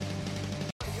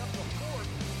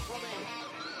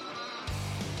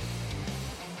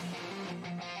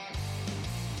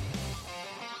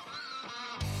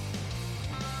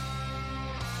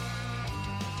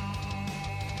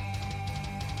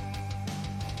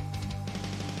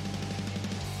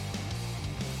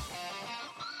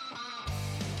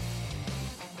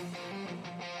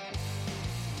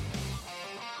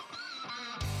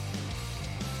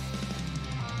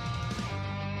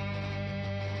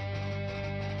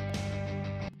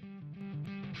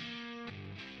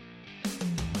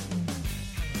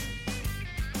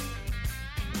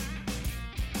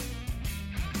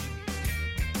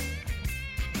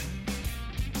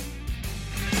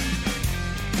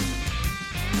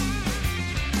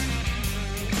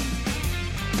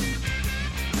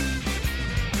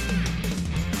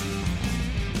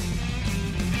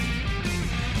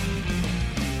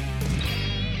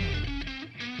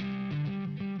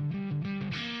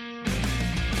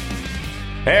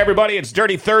Hey, everybody, it's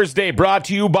Dirty Thursday, brought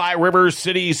to you by River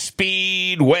City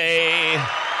Speedway.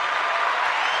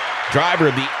 Driver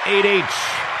of the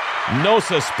 8H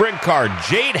NOSA Sprint Car,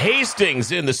 Jade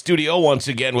Hastings, in the studio once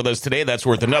again with us today. That's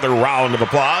worth another round of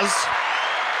applause.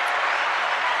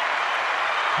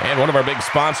 And one of our big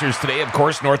sponsors today, of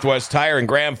course, Northwest Tire in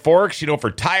Grand Forks. You know, for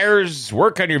tires,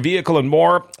 work on your vehicle, and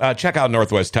more, check out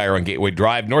Northwest Tire on Gateway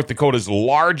Drive, North Dakota's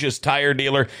largest tire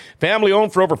dealer.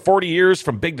 Family-owned for over 40 years,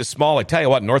 from big to small. I tell you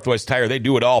what, Northwest Tire, they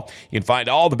do it all. You can find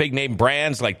all the big-name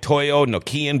brands like Toyo,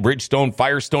 Nokian, Bridgestone,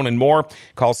 Firestone, and more.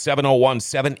 Call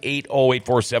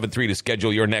 701-780-8473 to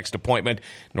schedule your next appointment.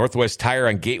 Northwest Tire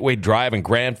on Gateway Drive in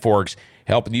Grand Forks,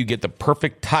 helping you get the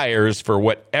perfect tires for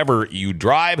whatever you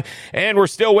drive. And we're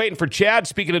still waiting for Chad.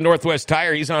 Speaking of Northwest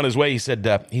Tire, he's on his way. He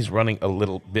said he's running a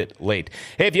little bit late.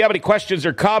 Hey, if you have any questions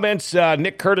or comments,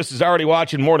 Nick Curtis is already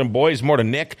watching. More than boys, more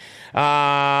than Nick.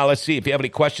 Let's see. If you have any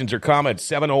questions or comments,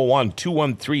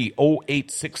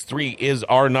 701-213-0863 is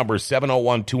our number.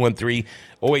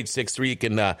 701-213-0863. You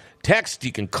can text,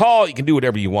 you can call, you can do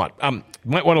whatever you want. You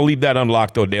might want to leave that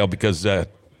unlocked, though, Dale, because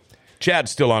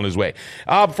Chad's still on his way.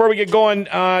 Before we get going,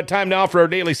 time now for our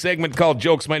daily segment called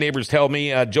Jokes My Neighbors Tell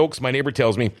Me. Jokes My Neighbor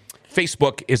Tells Me.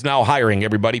 Facebook is now hiring,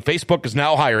 everybody. Facebook is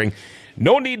now hiring.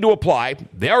 No need to apply.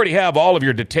 They already have all of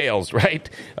your details, right?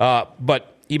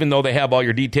 But even though they have all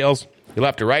your details, you'll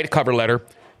have to write a cover letter.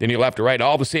 Then you'll have to write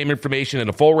all the same information in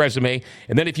a full resume.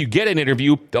 And then if you get an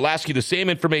interview, they'll ask you the same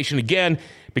information again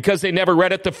because they never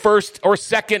read it the first or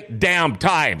second damn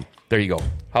time. There you go.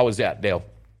 How was that, Dale?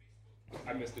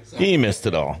 I missed it. He missed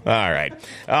it all. All right.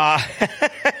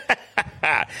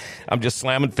 I'm just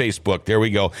slamming Facebook. There we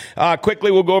go.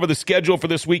 Quickly, we'll go over the schedule for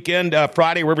this weekend.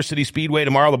 Friday, River City Speedway.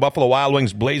 Tomorrow, the Buffalo Wild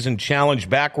Wings Blazing Challenge,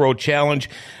 Back Row Challenge.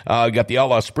 We got the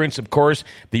Outlaw Sprints, of course.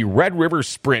 The Red River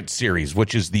Sprint Series,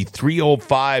 which is the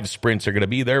 305 sprints, are going to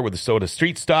be there with the Soda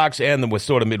Street Stocks and the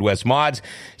Wissota Midwest Mods.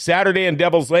 Saturday in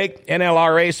Devil's Lake,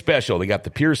 NLRA Special. They got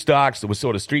the Pure Stocks, the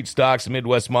Wissota Street Stocks, the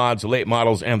Midwest Mods, the Late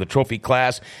Models, and the Trophy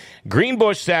Class.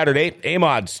 Greenbush Saturday,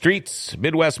 A-Mod Streets,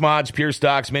 Midwest Mods, Pure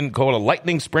Stocks, Minn-Kota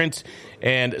Lightning Sprints,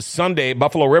 and Sunday,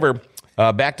 Buffalo River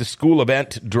back-to-school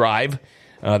event drive.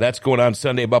 That's going on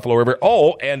Sunday, Buffalo River.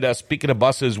 Oh, and speaking of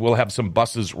buses, we'll have some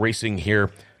buses racing here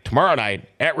tomorrow night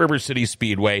at River City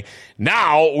Speedway.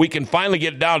 Now we can finally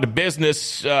get down to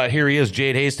business. Here he is,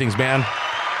 Jade Hastings, man.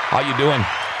 How you doing?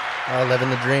 Living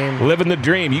the dream. Living the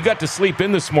dream. You got to sleep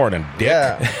in this morning, Dick.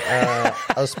 Yeah.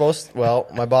 I was supposed to, well,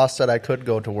 my boss said I could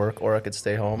go to work or I could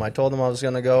stay home. I told him I was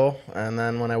going to go, and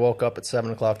then when I woke up at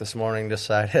 7 o'clock this morning,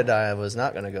 decided I was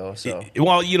not going to go. So,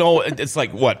 well, you know, it's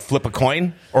like, what, flip a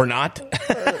coin or not?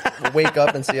 Wake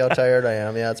up and see how tired I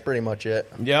am. Yeah, that's pretty much it.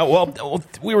 Yeah, well,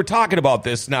 we were talking about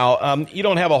this now. You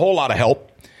don't have a whole lot of help.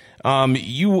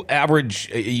 You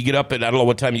get up at, I don't know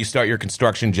what time you start your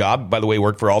construction job. By the way,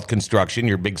 work for Alt Construction,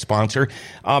 your big sponsor.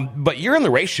 But you're in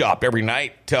the race shop every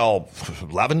night till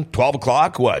 11, 12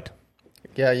 o'clock, what?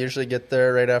 Yeah, I usually get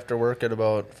there right after work at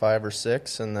about 5 or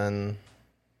 6, and then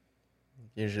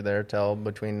usually there till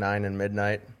between 9 and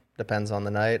midnight. Depends on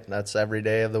the night. That's every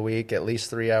day of the week, at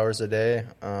least 3 hours a day.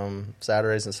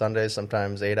 Saturdays and Sundays,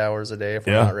 sometimes 8 hours a day if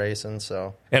we're not racing.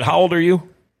 So. And how old are you?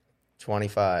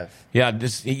 25. Yeah,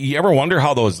 you ever wonder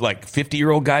how those, like,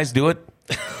 50-year-old guys do it?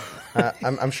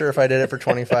 I'm sure if I did it for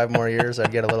 25 more years,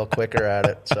 I'd get a little quicker at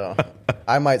it. So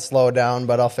I might slow down,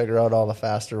 but I'll figure out all the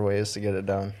faster ways to get it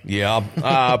done. Yeah.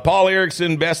 Paul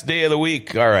Erickson, best day of the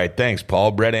week. All right, thanks,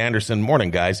 Paul. Brett Anderson, morning,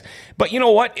 guys. But you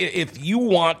know what? If you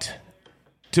want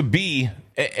to be,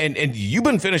 and you've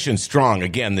been finishing strong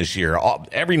again this year,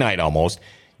 every night almost,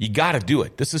 you got to do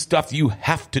it. This is stuff you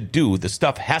have to do. The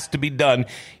stuff has to be done.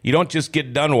 You don't just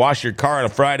get done, wash your car on a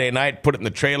Friday night, put it in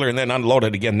the trailer, and then unload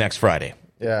it again next Friday.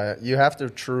 Yeah, you have to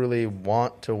truly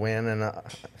want to win. And I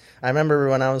remember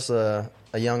when I was a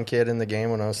young kid in the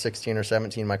game, when I was 16 or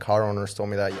 17, my car owners told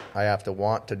me that I have to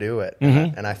want to do it.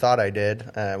 Mm-hmm. And I thought I did.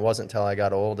 It wasn't until I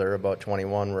got older, about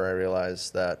 21, where I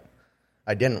realized that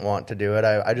I didn't want to do it.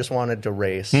 I just wanted to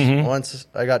race. Mm-hmm. Once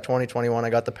I got 21, I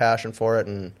got the passion for it,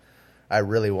 and I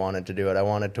really wanted to do it. I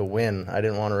wanted to win. I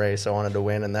didn't want to race. I wanted to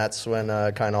win, and that's when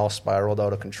kind of all spiraled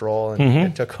out of control, and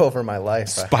it took over my life.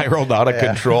 Spiraled out of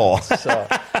control. So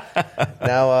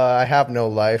now I have no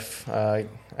life. I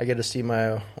get to see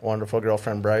my wonderful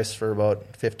girlfriend, Bryce, for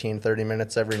about 15, 30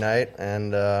 minutes every night,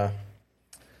 and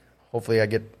hopefully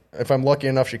if I'm lucky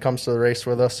enough, she comes to the race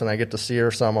with us, and I get to see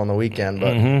her some on the weekend.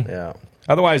 But yeah.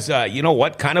 Otherwise, you know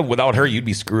what? Kind of without her, you'd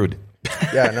be screwed.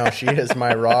 Yeah, no, she is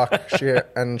my rock.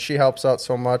 She helps out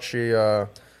so much. She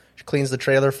cleans the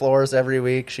trailer floors every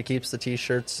week. She keeps the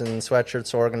T-shirts and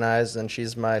sweatshirts organized, and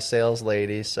she's my sales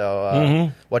lady.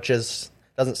 So, which is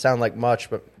doesn't sound like much,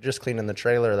 but just cleaning the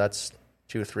trailer, that's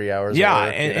 2-3 hours. Yeah, of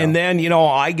work, and then,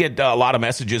 I get a lot of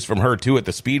messages from her, too, at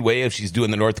the Speedway if she's doing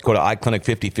the North Dakota Eye Clinic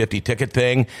 50-50 ticket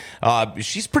thing.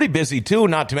 She's pretty busy, too,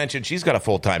 not to mention she's got a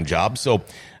full-time job. So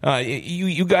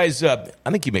you guys, I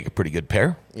think you make a pretty good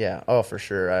pair. Yeah, oh, for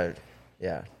sure.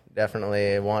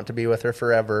 Definitely want to be with her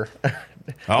forever.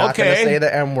 Not Okay. going to say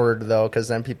the M word, though, because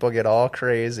then people get all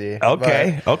crazy.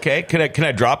 Okay. Can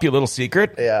I drop you a little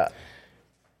secret? Yeah.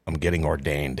 I'm getting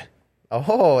ordained.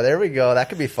 Oh, there we go. That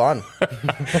could be fun.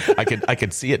 I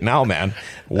could see it now, man.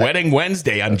 Wedding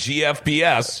Wednesday on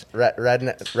GFBS.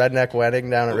 Redneck wedding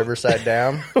down at Riverside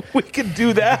Dam. We could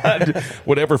do that.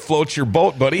 Whatever floats your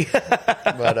boat, buddy.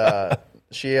 But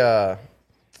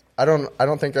I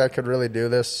don't think I could really do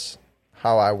this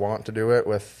how I want to do it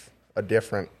with a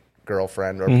different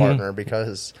girlfriend or partner,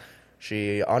 because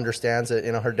she understands it.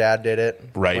 Her dad did it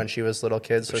when she was little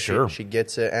kid, so Sure. she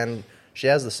gets it, and she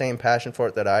has the same passion for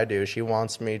it that I do. She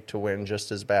wants me to win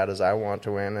just as bad as I want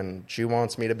to win, and she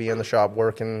wants me to be in the shop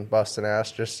working, busting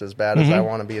ass just as bad as I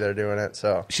want to be there doing it.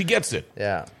 So She gets it.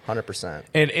 yeah, 100%.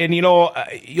 And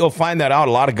you'll find that out.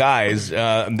 A lot of guys,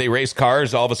 they race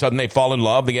cars. All of a sudden, they fall in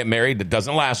love. They get married. It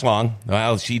doesn't last long.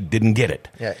 Well, she didn't get it.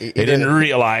 Yeah, they didn't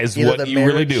realize what you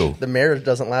really do. The marriage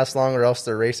doesn't last long, or else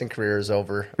their racing career is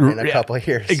over in a couple of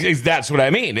years. That's what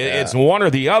I mean. It's one or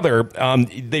the other.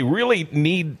 They really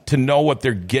need to know what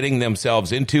they're getting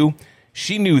themselves into.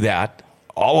 She knew that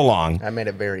all along. I made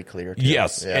it very clear. Too.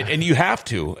 Yes, Yeah. and you have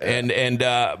to.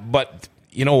 But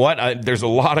you know what? There's a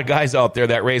lot of guys out there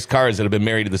that race cars that have been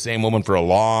married to the same woman for a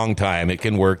long time. It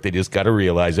can work. They just got to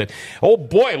realize it. Oh,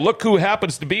 boy, look who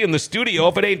happens to be in the studio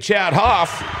if it ain't Chad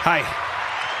Hoff. Hi.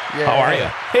 Yeah. How are you?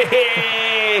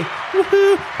 Hey.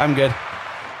 Woohoo. I'm good.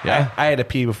 Yeah. I had to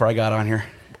pee before I got on here.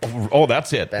 Oh,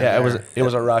 that's it. Ben. Yeah, it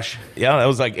was a rush. Yeah, that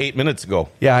was like 8 minutes ago.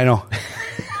 Yeah, I know.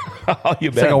 How you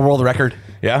It's like a been? world record.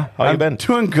 Yeah, how you been?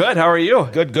 Doing good. How are you?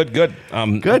 Good. Good.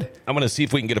 I'm going to see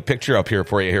if we can get a picture up here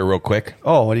for you here real quick.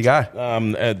 Oh, what do you got?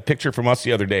 A picture from us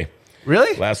the other day.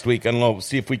 Really? Last week. I don't know.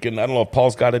 See if we can. I don't know if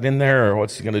Paul's got it in there or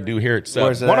what's he going to do here. It's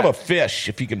Where's it one at? of a fish,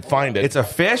 if you can find it. It's a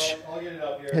fish?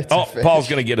 It's a Oh, fish. Paul's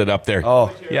going to get it up there.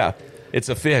 Oh. Yeah. It's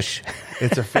a fish.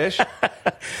 It's a fish?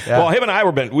 Yeah. Well, him and I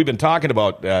we've been talking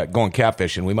about going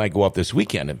catfishing. We might go up this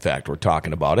weekend. In fact, we're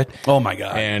talking about it. Oh, my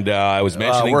God. And I was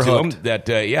mentioning we're to him hooked.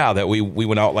 that we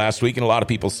went out last week, and a lot of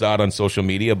people saw it on social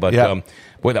media. But Yeah.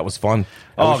 boy, that was fun.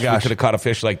 Oh, I wish gosh. we could have caught a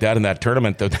fish like that in that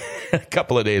tournament a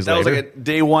couple of days That was later. like a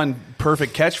day one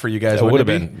perfect catch for you guys. That would have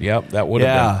wouldn't it been. be? Yep, that would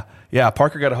have Yeah. Yeah,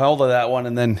 Parker got a hold of that one,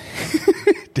 and then,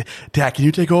 Dad, can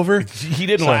you take over? been. He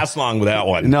didn't last long with that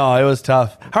one. No, it was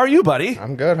tough. How are you, buddy?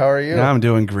 I'm good. How are you? I'm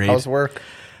doing great. How's work?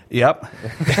 Yep.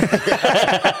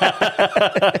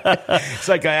 It's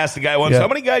like I asked the guy once, Yeah. how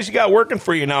many guys you got working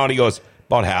for you now? And he goes,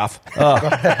 about half.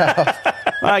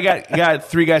 I got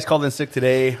 3 guys called in sick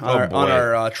today on boy.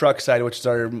 our truck side, which is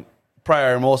probably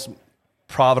our most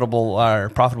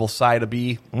profitable side to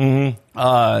be.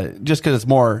 Mm-hmm. Just because it's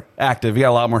more active. You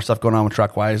got a lot more stuff going on with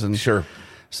truck wise, and Sure.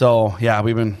 So yeah,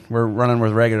 we're running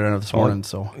with regular this morning.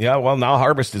 So Yeah, well, now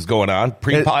harvest is going on.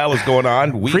 Pre-pile is going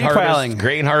on. Wheat pre-piling, harvest,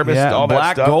 grain harvest, yeah, all that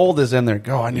black stuff. gold is in there.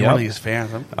 Go, I need Yep. one of these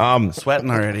fans. I'm sweating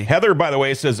already. Heather, by the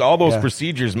way, says all those Yeah.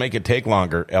 procedures make it take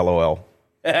longer. LOL.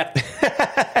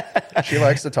 She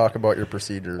likes to talk about your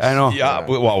procedures. I know. Yeah,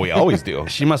 well, we always do.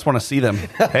 She must want to see them.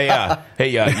 Hey,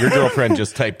 your girlfriend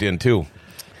just typed in too.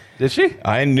 Did she?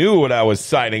 I knew what I was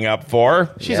signing up for.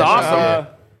 She's Yeah, awesome.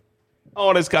 Oh,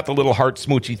 and it's got the little heart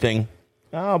smoochy thing.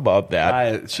 How about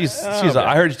that? She's.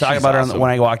 I heard you talking She's about her awesome.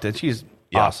 when I walked in. She's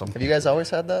awesome. Have you guys always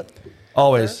had that?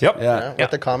 Always. Yep. Yeah.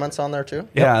 With the comments on there too?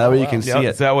 Yeah. That way you can see Yeah,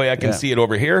 it. that way I can Yeah. see it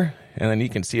over here, and then you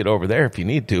can see it over there if you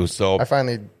need to. So I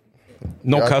finally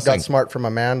no cussing. got smart from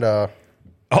Amanda.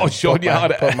 Oh, showed you how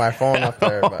to put my phone up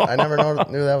there, but I never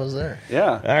knew that was there.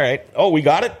 Yeah. All right. Oh, we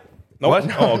got it? No. What?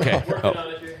 Oh, okay.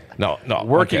 No.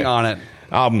 Working okay. on it.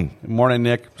 Morning,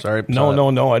 Nick. Sorry. No.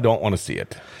 I don't want to see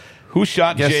it. Who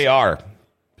shot Yes. JR?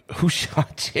 Who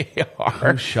shot JR?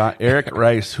 Who shot Eric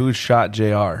Rice? Who shot JR?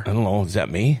 I don't know. Is that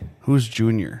me? Who's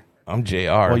Junior? I'm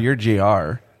JR. Well, you're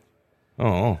JR.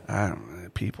 Oh. I don't know.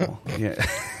 People. Yeah.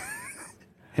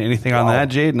 Anything on that,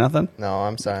 Jade? Nothing? No,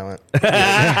 I'm silent.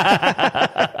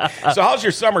 So how's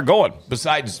your summer going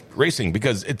besides racing?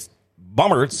 Because it's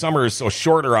bummer. Summer is so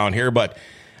short around here, but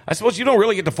I suppose you don't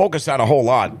really get to focus on a whole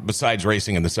lot besides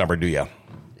racing in the summer, do you?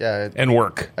 Yeah, And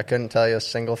work. I couldn't tell you a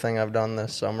single thing I've done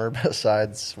this summer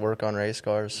besides work on race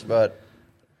cars. But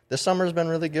this summer's been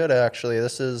really good, actually.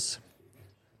 This is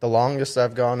the longest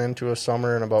I've gone into a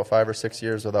summer in about 5 or 6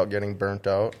 years without getting burnt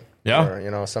out. Yeah.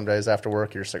 Or, some days after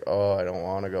work, you're just like, oh, I don't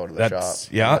want to go to the shop.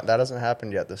 Yeah. That hasn't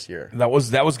happened yet this year. That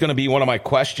was going to be one of my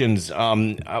questions.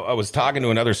 I was talking to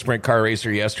another sprint car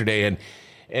racer yesterday,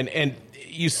 and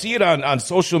you see it on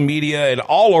social media and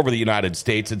all over the United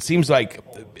States. It seems like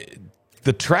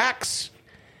the tracks,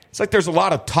 it's like there's a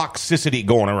lot of toxicity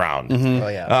going around. Oh,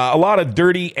 yeah. A lot of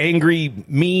dirty, angry,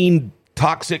 mean,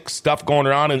 toxic stuff going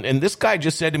around. And this guy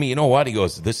just said to me, you know what? He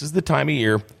goes, this is the time of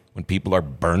year when people are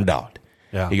burned out.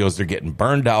 Yeah. He goes, they're getting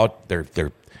burned out. Their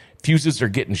fuses are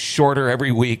getting shorter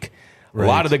every week. Right. A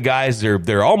lot of the guys,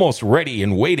 they're almost ready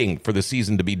and waiting for the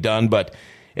season to be done. But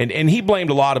and he blamed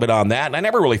a lot of it on that. And I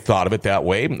never really thought of it that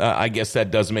way. I guess that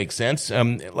does make sense.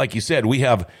 Like you said, we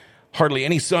have hardly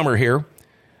any summer here.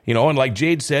 And like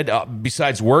Jade said,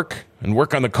 besides work and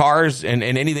work on the cars and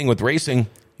anything with racing,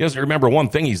 he doesn't remember one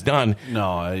thing he's done.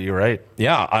 No, you're right.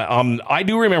 Yeah, I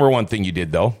do remember one thing you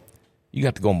did, though. You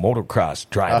got to go motocross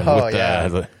driving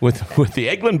with the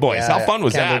Eglin boys. Yeah, How fun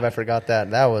was I can't that? believe I forgot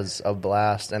that. That was a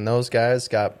blast. And those guys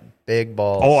got big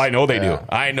balls. Oh, I know they do.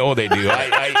 I know they do.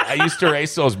 I used to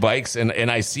race those bikes, and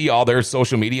I see all their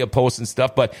social media posts and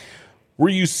stuff, but were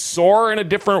you sore in a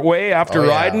different way after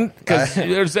riding?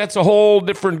 Because that's a whole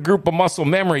different group of muscle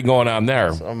memory going on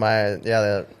there.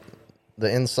 So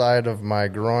the inside of my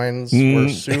groins were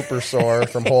super sore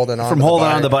from holding on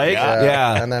on the bike.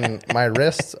 Yeah. And then my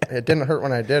wrists, it didn't hurt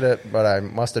when I did it, but I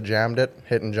must have jammed it,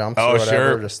 hitting jumps Oh, or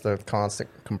whatever, sure. just the constant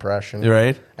compression. You're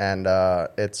right. And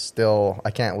it's still, I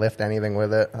can't lift anything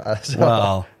with it. So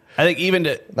Well, I think even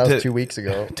that was 2 weeks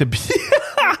ago. to be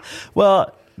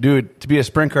well, dude, to be a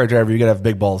sprint car driver, you got to have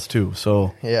big balls too.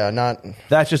 So Yeah,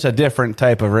 that's just a different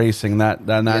type of racing that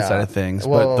side of things.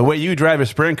 Well, but the way you drive a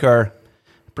sprint car,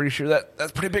 pretty sure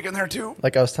that's pretty big in there too.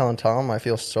 like I was telling Tom, I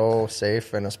feel so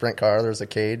safe in a sprint car. There's a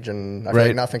cage, and I feel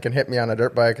like nothing can hit me on a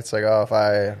dirt bike. It's like, oh, if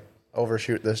I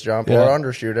overshoot this jump or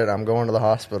undershoot it, I'm going to the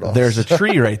hospital. There's a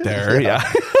tree right there.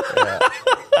 yeah.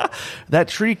 That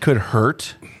tree could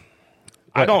hurt.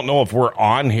 I don't know if we're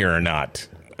on here or not.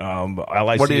 All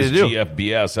I What see did is you do?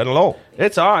 GFBS. I don't know.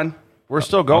 It's on. We're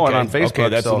still going on Facebook. Okay,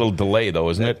 that's so. a little delay, though,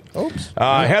 isn't it? Oops.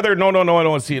 Heather, no, I don't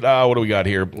want to see it. What do we got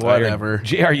here? Whatever.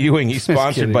 J.R. Ewing, he's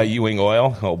sponsored kidding. by Ewing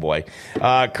Oil. Oh, boy.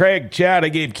 Craig, Chad, I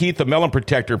gave Keith a melon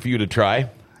protector for you to try.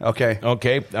 Okay.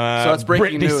 Okay. So that's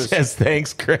breaking Brittany news. says,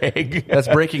 thanks, Craig. That's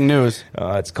breaking news.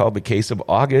 It's called the case of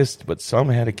August, but some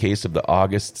had a case of the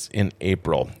Augusts in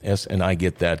April. Yes, and I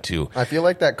get that, too. I feel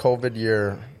like that COVID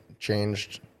year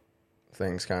changed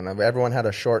things kind of. Everyone had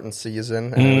a shortened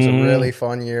season, and it was a really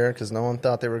fun year because no one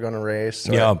thought they were going to race.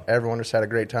 So everyone just had a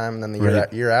great time, and then the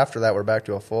year after that, we're back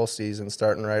to a full season,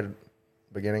 starting right at the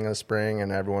beginning of the spring,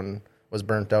 and everyone was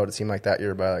burnt out. It seemed like that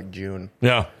year by like June.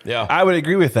 Yeah. I would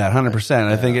agree with that 100%.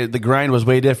 I think the grind was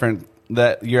way different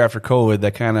that year after COVID.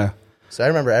 That kind of. So I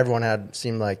remember everyone had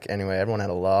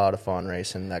a lot of fun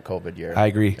racing that COVID year. I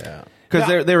agree. Yeah.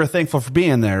 Because they were thankful for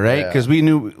being there, right? Because we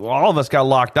knew all of us got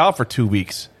locked out for 2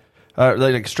 weeks.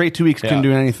 Like straight 2 weeks, couldn't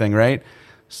do anything, right?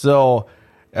 So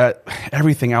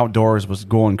everything outdoors was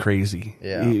going crazy.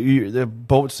 Yeah. The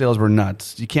boat sales were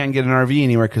nuts. You can't get an RV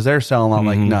anywhere because they're selling out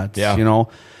like nuts,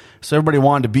 So everybody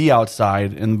wanted to be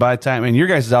outside. And by the time, and your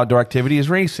guys' outdoor activity is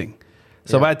racing.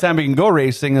 So by the time we can go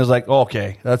racing, it was like,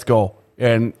 okay, let's go.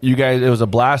 And you guys, it was a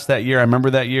blast that year. I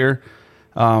remember that year.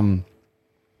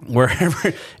 Where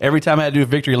every time I had to do a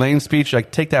victory lane speech,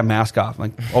 like, take that mask off. I'm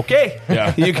like,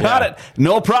 okay, you got it.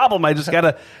 No problem. I just got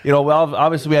to,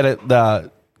 obviously we had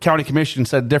the county commission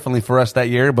said differently for us that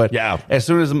year, but as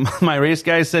soon as my race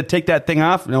guys said, take that thing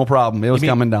off, no problem. It was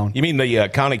coming down. You mean the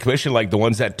county commission, like the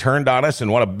ones that turned on us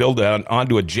and want to build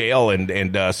onto a jail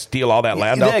and steal all that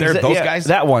land out there? Those guys?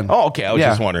 That one. Oh, okay. I was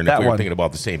just wondering if we were thinking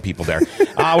about the same people there.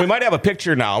 We might have a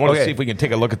picture now. I want to see if we can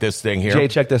take a look at this thing here. Jay,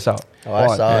 check this out. Oh,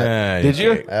 I saw it. Did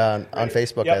you? On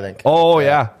Facebook, I think. Oh,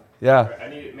 yeah. I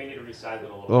may need to resize it a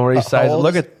little bit. We'll resize it.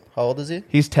 Look at. How old is he?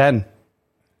 He's 10.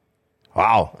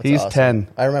 Wow. He's awesome. 10.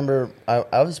 I remember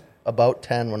I was about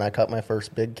 10 when I caught my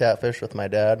first big catfish with my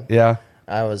dad. Yeah.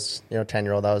 I was,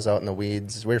 10-year-old. I was out in the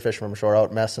weeds. We were fishing from shore,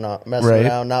 out messing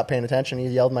around, not paying attention. He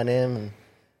yelled my name and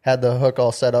had the hook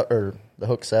all set up, or the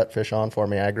hook set, fish on for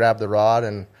me. I grabbed the rod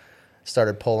and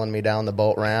started pulling me down the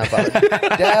boat ramp. I was like,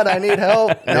 Dad, I need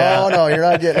help. No, you're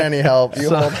not getting any help. You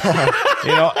hold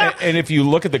on. And if you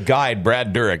look at the guide,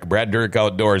 Brad Durick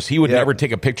Outdoors, he would never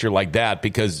take a picture like that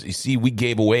because, you see, we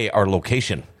gave away our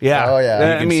location. Yeah. Oh,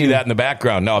 yeah. You can see that in the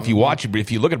background. Now, if you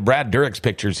look at Brad Durick's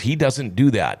pictures, he doesn't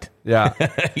do that. Yeah.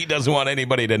 He doesn't want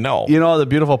anybody to know. The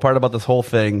beautiful part about this whole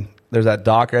thing, there's that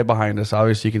dock right behind us.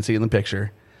 Obviously, you can see it in the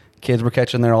picture. Kids were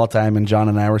catching there all the time, and John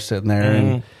and I were sitting there,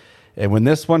 and And when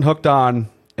this one hooked on,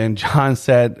 and John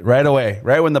said right away,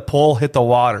 right when the pole hit the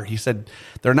water, he said,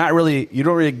 you don't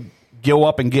really go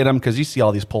up and get them because you see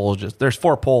all these poles. There's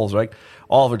 4 poles, right?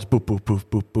 All of it's boop, boop, boop,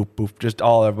 boop, boop,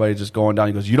 boop. Everybody just going down.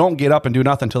 He goes, you don't get up and do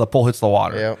nothing until the pole hits the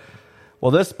water. Yep.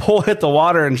 Well, this pole hit the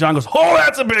water, and John goes, oh,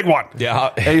 that's a big one.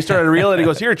 Yeah. And he started reeling. He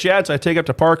goes, here, Chad. So I take it up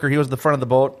to Parker. He was at the front of the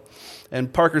boat,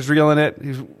 and Parker's reeling it.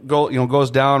 He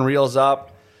goes down, reels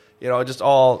up, just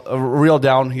all reel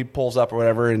down. He pulls up or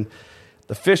whatever, and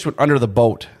the fish went under the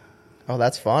boat. Oh,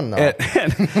 that's fun though.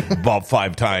 About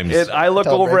 5 times. And I look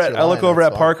over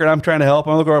at Parker, and I'm trying to help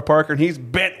him. I look over at Parker, and he's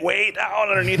bent way down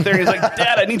underneath there. He's like,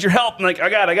 Dad, I need your help. I'm like, I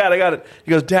got it.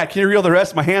 He goes, Dad, can you reel the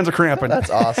rest? My hands are cramping. That's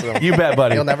awesome. You bet,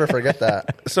 buddy. You'll never forget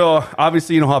that. So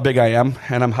obviously, you know how big I am,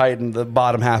 and I'm hiding the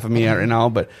bottom half of me right now.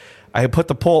 But I put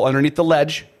the pole underneath the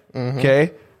ledge.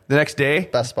 Okay. The next day,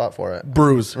 Best spot for it.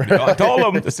 bruise. I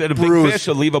told him, I said a big fish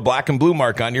will leave a black and blue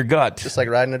mark on your gut. Just like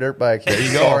riding a dirt bike. There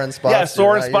you go. Soaring spots. Yeah,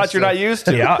 soaring spots you're not used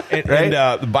to. Yeah. And, Right?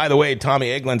 and by the way, Tommy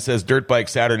Eglin says dirt bike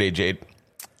Saturday, Jade.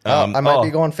 I might be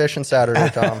going fishing Saturday,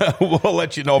 Tom. We'll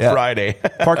let you know Friday.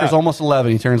 Parker's almost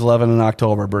 11. He turns 11 in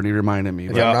October. Bernie reminded me.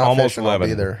 If I'm not almost fishing, I'll 11.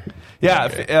 be there.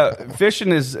 Yeah,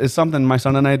 fishing is something my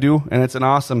son and I do, and it's an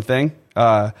awesome thing.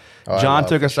 John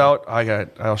took us out.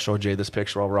 I'll show Jay this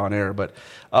picture while we're on air. But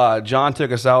John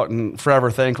took us out, and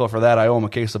forever thankful for that. I owe him a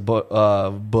case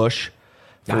of Bush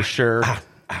for sure.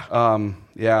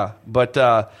 Yeah,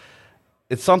 but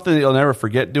it's something that you'll never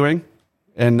forget doing.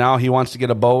 And now he wants to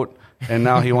get a boat, and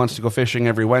now he wants to go fishing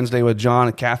every Wednesday with John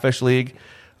at Catfish League.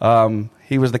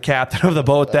 He was the captain of the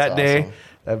boat that day. Awesome.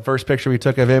 That first picture we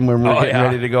took of him when we were getting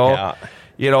ready to go.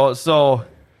 Yeah. So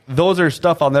those are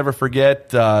stuff I'll never forget.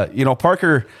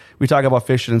 Parker, we talk about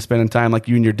fishing and spending time like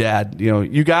you and your dad.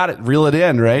 You got it, reel it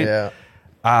in, right?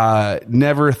 Yeah.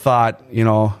 Never thought,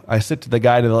 I sit to the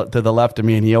guy to the left of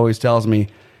me, and he always tells me,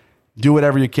 do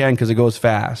whatever you can because it goes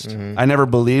fast. Mm-hmm. I never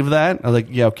believed that. I was like,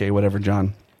 yeah, okay, whatever,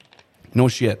 John. No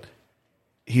shit.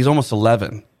 He's almost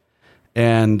 11.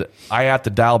 And I have to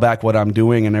dial back what I'm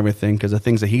doing and everything because the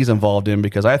things that he's involved in,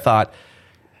 because I thought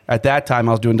at that time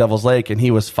I was doing Devil's Lake and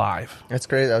he was 5. That's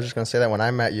crazy. I was just going to say that when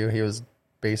I met you, he was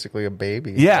basically a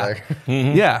baby. Yeah.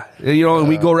 Yeah. And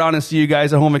we go around and see you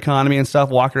guys at Home Economy and stuff,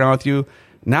 walk around with you.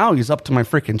 Now he's up to my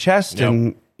freaking chest. Yep.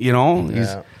 And,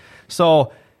 he's.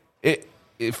 So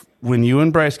if when you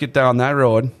and Bryce get down that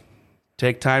road,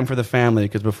 take time for the family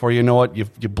because before you know it,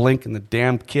 you blink and the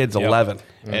damn kid's 11.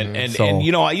 And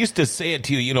I used to say it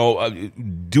to you,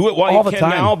 do it while you can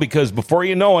now because before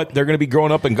you know it, they're going to be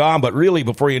growing up and gone. But really,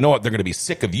 before you know it, they're going to be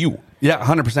sick of you. Yeah,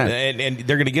 100%. And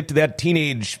they're going to get to that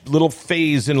teenage little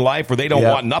phase in life where they don't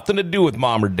want nothing to do with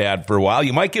mom or dad for a while.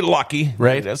 You might get lucky,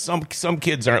 right? Some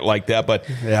kids aren't like that, but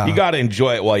you got to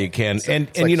enjoy it while you can. It's and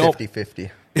like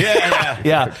 50-50.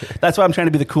 Yeah. That's why I'm trying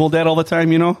to be the cool dad all the time,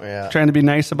 trying to be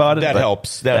nice about it. That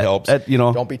helps. That helps.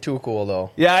 Don't be too cool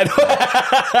though. Yeah,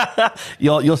 I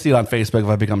know. You'll see it on Facebook if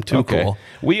I become too cool.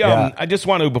 I just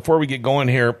want to, before we get going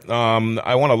here,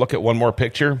 I want to look at one more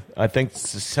picture. I think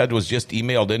said was just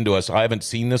emailed into us. I haven't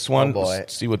seen this one. Oh boy.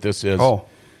 Let's see what this is. Oh,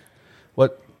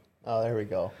 what? Oh, there we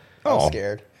go. I'm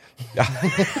scared.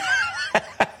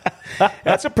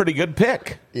 That's a pretty good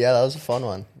pick. Yeah, that was a fun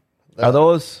one. Are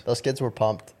those kids were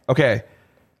pumped. Okay,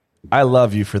 I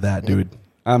love you for that, dude.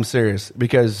 I'm serious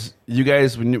because you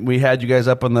guys, when we had you guys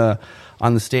up on the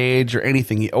stage or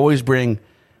anything, you always bring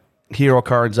hero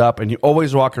cards up and you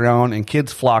always walk around and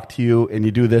kids flock to you and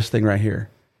you do this thing right here.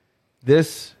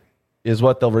 This is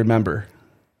what they'll remember.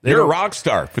 You're a rock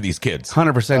star for these kids.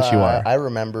 100% you are. I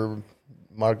remember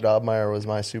Mark Dobmeyer was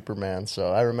my Superman,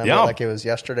 so I remember like it was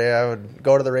yesterday. I would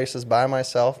go to the races by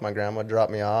myself. My grandma would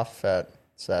drop me off at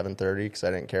 7:30 because I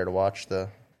didn't care to watch the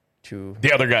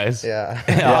other guys.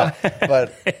 Yeah.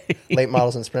 But late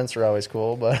models and sprints are always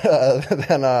cool. But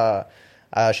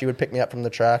then she would pick me up from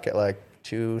the track at like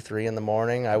 2-3 in the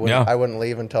morning. I wouldn't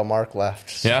leave until Mark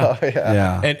left. So,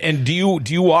 yeah. And do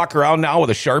you walk around now with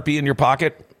a Sharpie in your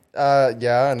pocket?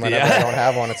 Yeah, and whenever I don't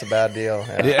have one, it's a bad deal.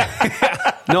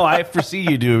 Yeah. No, I foresee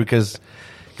you do because,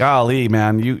 golly,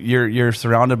 man, you're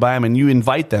surrounded by them and you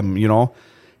invite them,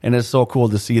 and it's so cool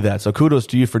to see that. So kudos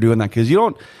to you for doing that because you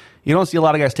don't see a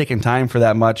lot of guys taking time for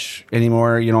that much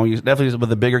anymore. You definitely with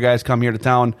the bigger guys come here to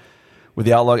town with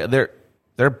the Outlaw.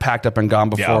 They're packed up and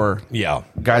gone before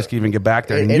guys can even get back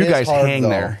there. And you guys hang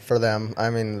there for them.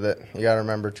 I mean, you got to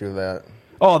remember too that.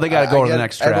 Oh, they got to go to the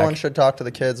next track. Everyone should talk to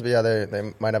the kids, but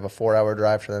they might have a 4-hour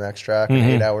drive to the next track and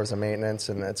 8 hours of maintenance,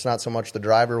 and it's not so much the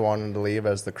driver wanting to leave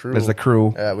as the crew.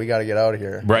 We got to get out of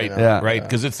here. Right, right,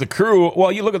 because it's the crew.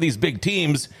 Well, you look at these big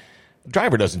teams,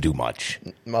 driver doesn't do much.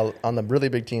 Well, on the really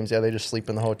big teams, they just sleep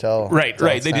in the hotel. Right.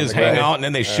 They just hang out, and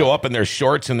then they show up in their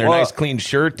shorts and their nice clean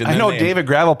shirt. And I know David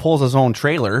Gravel pulls his own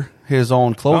trailer, his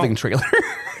own clothing trailer.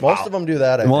 Most of them do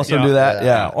that. Most of them do that,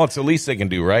 yeah. Well, it's the least they can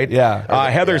do, right? Yeah.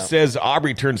 Heather says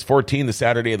Aubrey turns 14 the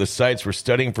Saturday of the sites. We're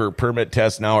studying for a permit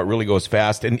test now. It really goes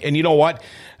fast. And you know what?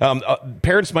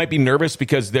 Parents might be nervous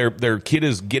because their kid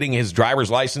is getting his driver's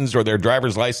license or their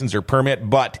driver's license or permit,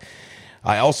 but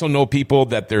I also know people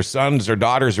that their sons or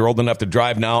daughters are old enough to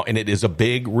drive now, and it is a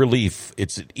big relief.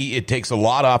 It takes a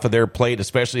lot off of their plate,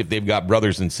 especially if they've got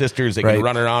brothers and sisters. They can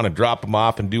run around and drop them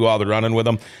off and do all the running with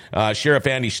them. Sheriff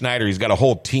Andy Schneider, he's got a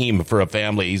whole team for a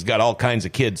family. He's got all kinds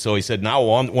of kids. So he said now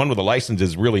one with a license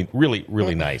is really, really,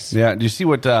 really nice. Yeah. Do you see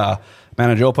what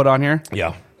Manager Joe put on here?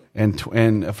 Yeah. And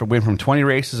went from 20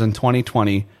 races in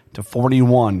 2020 to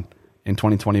 41 in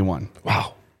 2021.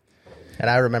 Wow. And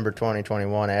I remember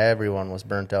 2021, everyone was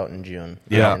burnt out in June.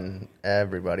 Yeah. And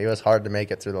everybody. It was hard to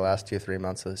make it through the last 2-3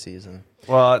 months of the season.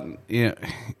 Well, you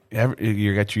got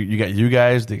you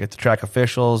guys, they got the track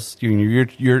officials,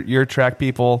 your track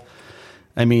people.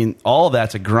 I mean, all of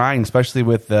that's a grind, especially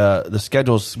with the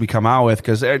schedules we come out with,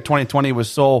 because 2020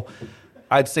 was so,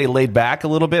 I'd say, laid back a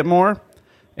little bit more.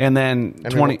 And then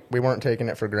we weren't taking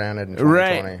it for granted in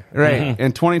 2020. Right. Mm-hmm.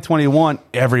 In 2021,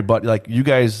 everybody, like you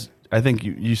guys, I think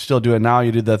you still do it now.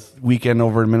 You did the weekend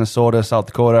over in Minnesota, South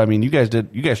Dakota. I mean, you guys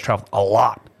traveled a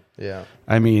lot. Yeah.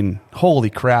 I mean, holy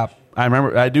crap.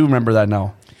 I do remember that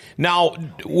now. Now,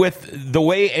 with the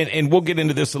way, and we'll get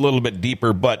into this a little bit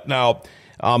deeper, but now,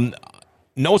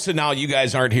 NOSA now, you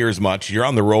guys aren't here as much. You're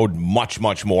on the road much,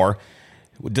 much more.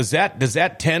 Does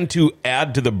that tend to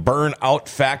add to the burnout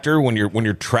factor when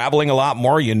you're traveling a lot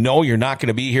more? You know you're not going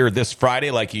to be here this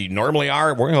Friday like you normally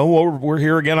are. We're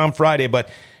here again on Friday, but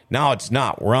now it's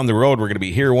not. We're on the road. We're going to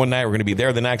be here one night. We're going to be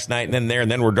there the next night, and then there,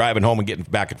 and then we're driving home and getting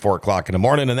back at 4 o'clock in the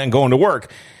morning, and then going to work.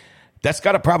 That's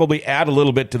got to probably add a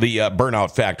little bit to the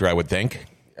burnout factor, I would think.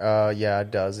 Yeah,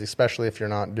 it does, especially if you're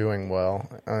not doing well.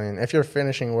 I mean, if you're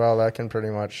finishing well, that can pretty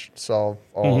much solve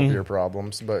all of your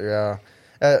problems. But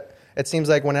yeah, it seems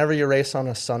like whenever you race on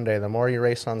a Sunday, the more you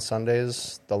race on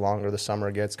Sundays, the longer the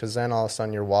summer gets, because then all of a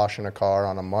sudden you're washing a car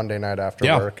on a Monday night after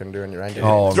work and doing your engine.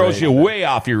 Throws you way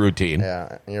off your routine.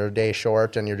 Yeah, and you're a day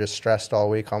short, and you're just stressed all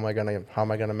week. How am I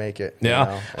gonna make it? Yeah.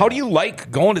 You know? How do you like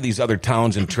going to these other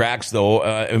towns and tracks, though?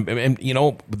 And you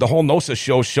know, the whole NOSA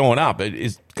show showing up.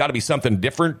 It's got to be something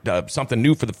different, something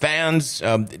new for the fans.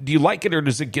 Do you like it, or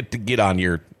does it get on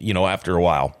your, after a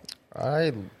while?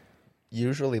 I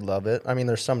usually love it. I mean,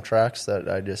 there's some tracks that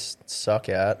I just suck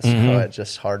at, so it's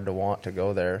just hard to want to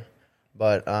go there.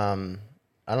 But I don't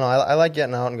know. I like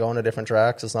getting out and going to different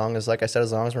tracks, as long as, like I said,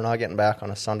 as long as we're not getting back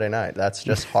on a Sunday night. That's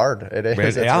just hard. It is.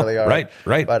 It's really hard.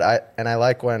 Right. But I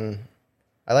like the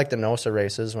NOSA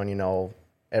races when you know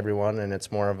everyone, and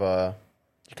it's more of a,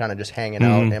 you're kind of just hanging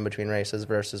out in between races,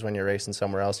 versus when you're racing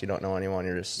somewhere else, you don't know anyone.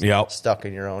 You're just stuck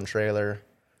in your own trailer.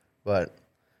 But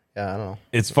yeah, I don't know.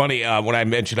 It's funny, when I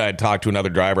mentioned I had talked to another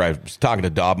driver, I was talking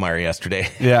to Dobmeyer yesterday.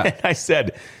 Yeah. I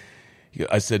said,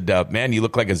 man, you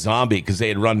look like a zombie, because they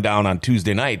had run down on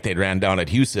Tuesday night. They'd ran down at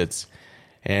Hastings.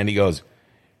 And he goes,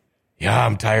 yeah,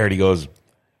 I'm tired. He goes,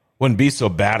 wouldn't be so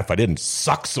bad if I didn't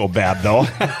suck so bad, though.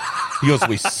 He goes,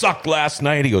 we sucked last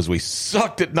night. He goes, we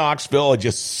sucked at Knoxville. It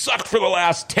just sucked for the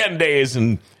last 10 days,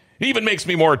 and it even makes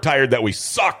me more tired that we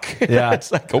suck. Yeah.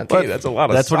 It's like, okay, that's a lot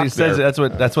of That's what he says. There.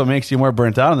 That's what makes you more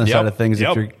burnt out on this side of things.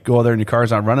 If you go there and your car's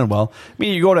not running well. I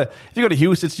mean, if you go to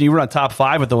Houston and you run top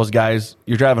 5 with those guys,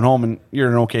 you're driving home and you're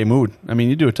in an okay mood. I mean,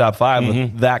 you do a top 5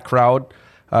 with that crowd,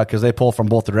 because they pull from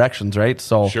both directions, right?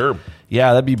 So sure.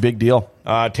 Yeah, that'd be a big deal.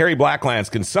 Terry Blacklands,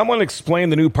 can someone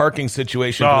explain the new parking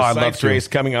situation for the Sites race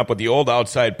coming up with the old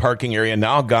outside parking area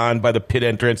now gone by the pit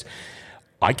entrance?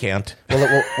 I can't.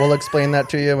 We'll explain that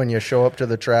to you when you show up to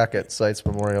the track at Sites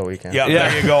Memorial Weekend. Yeah,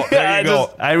 there you go. There you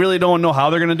go. I really don't know how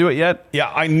they're going to do it yet. Yeah,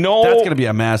 I know. That's going to be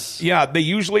a mess. Yeah, they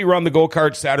usually run the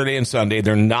go-kart Saturday and Sunday.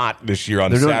 They're not this year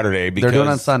on Saturday. They're doing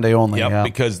it on Sunday only. Yep,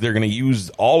 because they're going to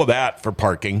use all of that for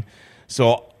parking.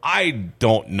 So I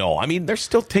don't know. I mean, they're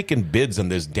still taking bids on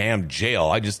this damn jail.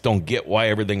 I just don't get why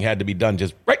everything had to be done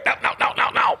just right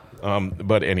now.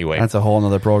 But anyway. That's a whole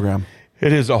other program.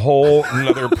 It is a whole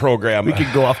nother program. We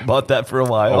could go off about that for a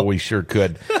while. Oh, we sure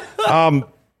could.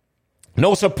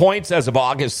 NOSA points as of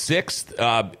August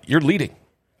 6th. You're leading.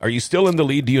 Are you still in the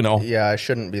lead? Do you know? Yeah, I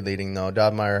shouldn't be leading, though.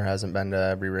 Dobmeyer hasn't been to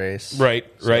every race. Right.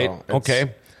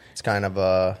 Okay. it's kind of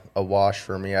a wash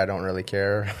for me. I don't really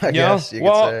care, I guess you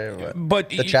could say. But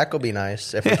the check will be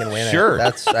nice if we can win sure.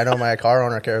 it. I know my car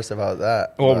owner cares about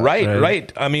that. Well,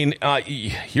 right. I mean,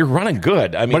 you're running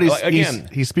good. I mean, but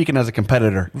he's speaking as a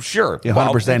competitor. Sure.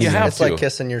 100%. It's like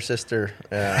kissing your sister.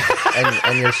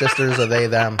 And your sisters are they,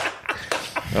 them.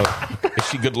 Oh, is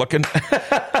she good looking?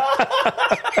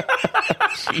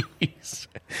 Jeez.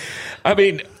 I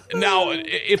mean, now,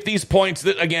 if these points,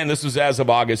 again, this was as of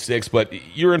August 6th, but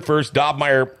you're in first.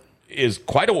 Dobmeyer is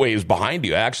quite a ways behind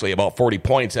you, actually, about 40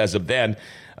 points as of then.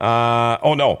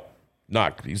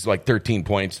 He's like 13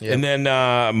 points. Yep. And then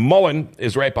Mullen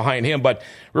is right behind him. But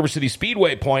River City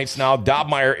Speedway points now,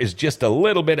 Dobmeyer is just a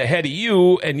little bit ahead of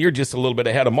you, and you're just a little bit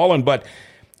ahead of Mullen. But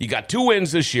you got 2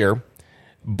 wins this year.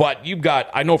 But you've got,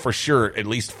 I know for sure, at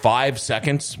least 5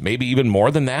 seconds, maybe even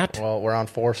more than that. Well, we're on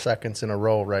 4 seconds in a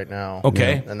row right now.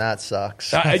 Okay. And that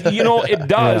sucks. It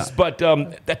does, but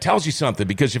that tells you something,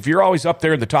 because if you're always up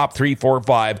there in the top 3, 4,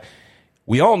 5,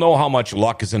 we all know how much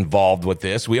luck is involved with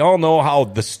this. We all know how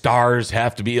the stars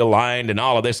have to be aligned and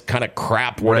all of this kind of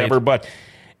crap, whatever. Right. But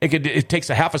it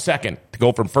takes a half a second to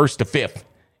go from first to fifth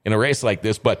in a race like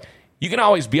this. But you can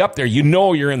always be up there. You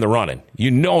know you're in the running.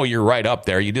 You know you're right up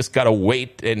there. You just got to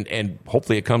wait, and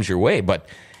hopefully it comes your way. But,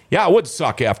 yeah, it would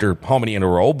suck after how many in a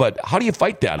row. But how do you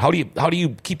fight that? How do you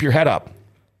keep your head up?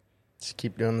 Just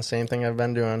keep doing the same thing I've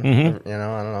been doing. Mm-hmm. I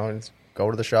don't know. Just go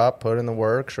to the shop, put in the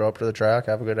work, show up to the track,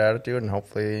 have a good attitude, and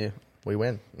hopefully we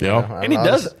win. And he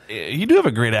does. You do have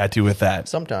a great attitude with that.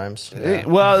 Sometimes. Yeah.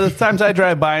 Well, the times I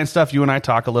drive by and stuff, you and I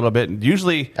talk a little bit. And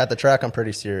usually at the track, I'm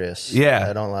pretty serious. Yeah.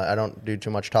 I don't do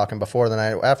too much talking before.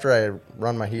 After I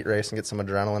run my heat race and get some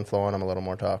adrenaline flowing, I'm a little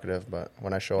more talkative. But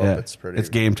when I show up, it's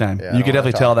game time. Yeah, you can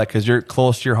definitely tell that because you're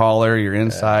close to your hauler, you're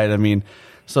inside. Yeah. I mean,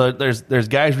 so there's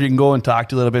guys where you can go and talk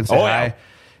to a little bit and say hi.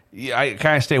 Yeah, I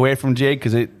kind of stay away from Jade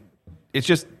because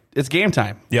it's game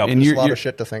time. Yeah, there's a lot of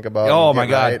shit to think about. Oh my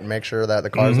God! And make sure that the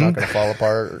car's not going to fall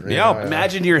apart.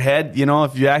 Imagine your head.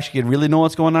 If you actually really know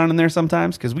what's going on in there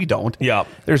sometimes, because we don't. Yeah,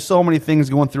 there's so many things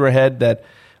going through our head that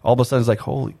all of a sudden it's like,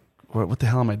 holy, what the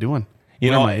hell am I doing?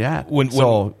 Where am I at? When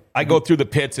I go through the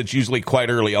pits, it's usually quite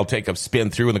early. I'll take a spin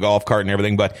through in the golf cart and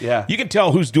everything, but you can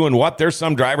tell who's doing what. There's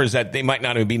some drivers that they might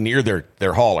not even be near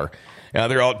their hauler.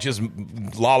 They're all just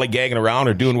lollygagging around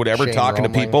or doing whatever, talking to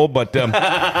people. But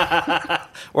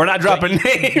we're not dropping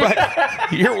names.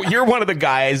 But you're one of the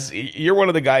guys. You're one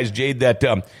of the guys, Jade. That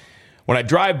when I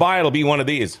drive by, it'll be one of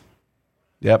these.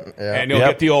 Yep. And you'll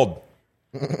get the old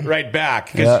right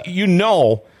back because you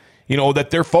know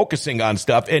that they're focusing on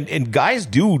stuff, and guys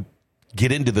do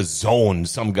get into the zone.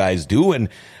 Some guys do, and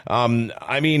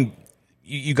I mean.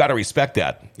 You got to respect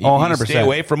that. You 100%. Stay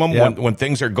away from them when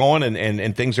things are going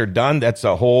and things are done. That's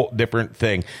a whole different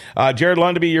thing. Jared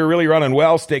Lundaby, you're really running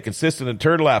well. Stay consistent and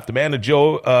turn left. Amanda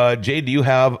Joe, Jay, do you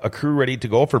have a crew ready to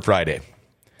go for Friday?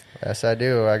 Yes, I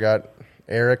do. I got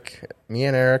Eric. Me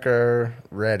and Eric are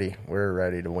ready. We're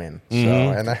ready to win. So,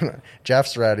 and then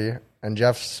Jeff's ready. And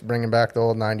Jeff's bringing back the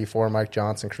old 94 Mike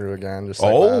Johnson crew again, just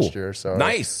like last year. So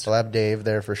nice. We'll have Dave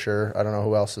there for sure. I don't know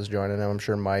who else is joining him. I'm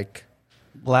sure Mike.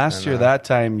 Last year, that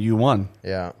time you won.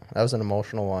 Yeah, that was an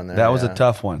emotional one. That was a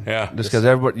tough one. Yeah, just because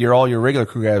all your regular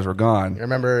crew guys were gone. I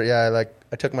remember,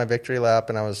 I took my victory lap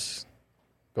and I was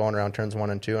going around turns 1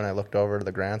 and 2, and I looked over to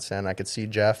the grandstand. I could see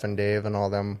Jeff and Dave and all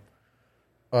them.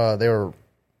 They were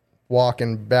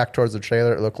walking back towards the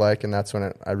trailer. It looked like, and that's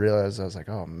when I realized I was like,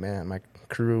 oh man, my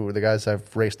crew, the guys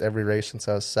I've raced every race since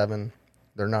I was 7.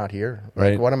 They're not here.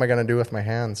 Like, what am I going to do with my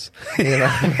hands?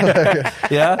 Yeah.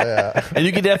 And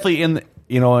you could definitely in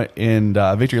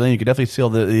Victory Lane, you could definitely feel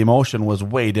the emotion was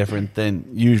way different than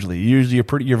usually. Usually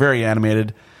you're very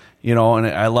animated, and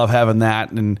I love having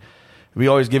that. And we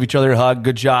always give each other a hug.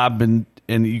 Good job, and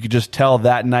you could just tell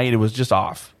that night it was just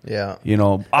off. Yeah.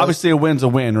 Obviously a win's a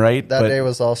win, right? That day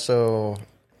was also.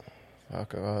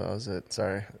 What was it?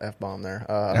 Sorry, F-bomb there.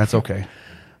 That's okay.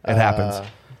 It happens.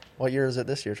 What year is it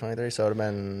this year? 23? So it would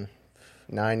have been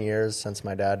 9 years since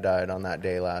my dad died on that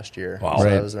day last year. Wow. So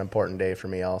it was an important day for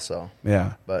me also.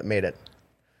 Yeah. But made it.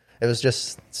 It was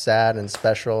just sad and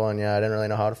special, and I didn't really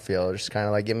know how to feel. It was just kind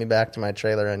of like, get me back to my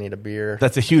trailer. I need a beer.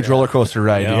 That's a huge roller coaster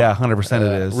ride. Yeah, 100%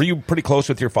 it is. Were you pretty close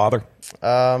with your father?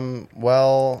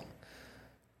 Well,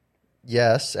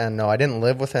 yes and no. I didn't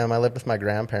live with him. I lived with my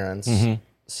grandparents. Mm-hmm.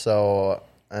 So,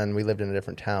 and we lived in a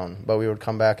different town. But we would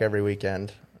come back every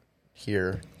weekend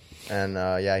here. And,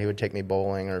 he would take me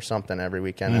bowling or something every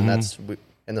weekend. Mm-hmm. And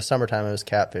in the summertime, it was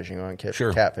catfishing. We went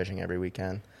catfishing every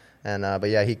weekend. And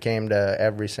he came to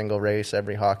every single race,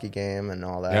 every hockey game and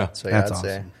all that. Yeah, so, that's I'd awesome.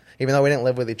 say, even though we didn't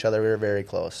live with each other, we were very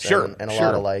close. Sure. And a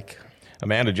lot alike.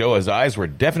 Amanda Jo, his eyes were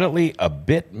definitely a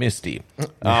bit misty.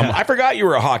 I forgot you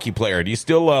were a hockey player. Do you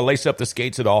still lace up the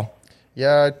skates at all?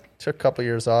 Yeah, I took a couple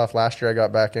years off. Last year I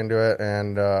got back into it,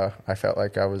 and I felt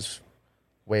like I was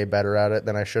way better at it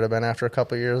than I should have been after a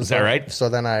couple of years. Is that right? So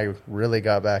then I really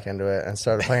got back into it and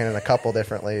started playing in a couple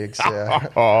different leagues. Yeah.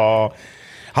 Oh,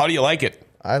 how do you like it?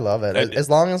 I love it. As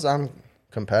long as I'm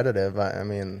competitive, I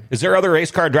mean... Is there other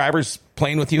race car drivers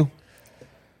playing with you?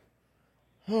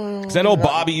 Because I know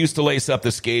Bobby used to lace up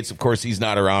the skates. Of course, he's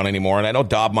not around anymore. And I know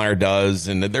Dobmeyer does.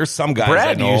 And there's some guys I know.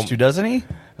 Brad used to, doesn't he?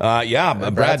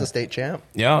 Brad's a state champ.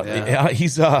 Yeah.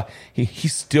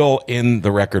 He's still in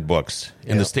the record books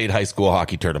in the state high school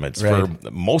hockey tournaments for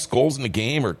most goals in the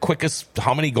game or quickest,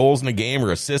 how many goals in the game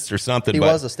or assists or something. He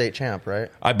was a state champ, right?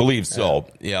 I believe so.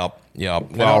 Yeah.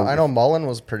 Well, I know Mullen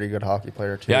was a pretty good hockey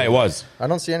player too. Yeah, he was. I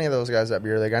don't see any of those guys at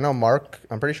beer league. I know Mark.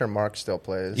 I'm pretty sure Mark still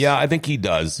plays. Yeah, I think he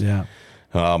does. Yeah.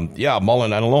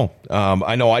 Mullen, I don't know.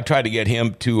 I know I tried to get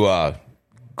him to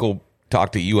go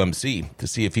talk to UMC to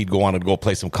see if he'd go on and go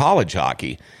play some college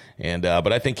hockey. And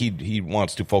but I think he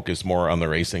wants to focus more on the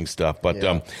racing stuff. But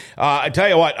I tell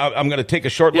you what, I'm going to take a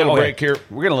short little break here.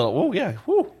 We're going to little. Oh yeah.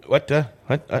 Woo. What?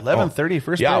 11:30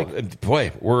 first break.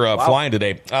 Boy, we're flying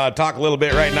today. Talk a little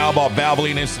bit right now about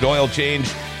Valvoline Instant Oil Change.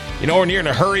 You know, when you're in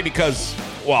a hurry because,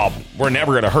 well, we're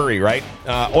never in a hurry, right?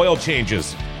 Oil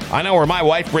changes. I know where my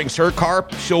wife brings her car,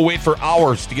 she'll wait for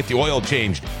hours to get the oil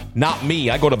changed. Not me.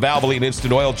 I go to Valvoline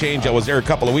Instant Oil Change. I was there a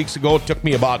couple of weeks ago. It took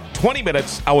me about 20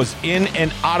 minutes. I was in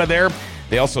and out of there.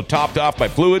 They also topped off my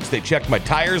fluids. They checked my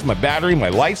tires, my battery, my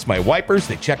lights, my wipers.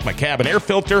 They checked my cabin air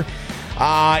filter.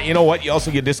 You know what? You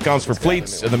also get discounts for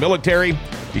fleets in the military.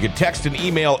 You can text and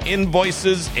email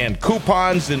invoices and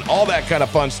coupons and all that kind of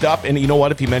fun stuff. And you know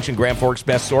what? If you mention Grand Forks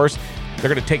Best Source, they're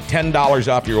going to take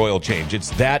 $10 off your oil change.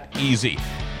 It's that easy.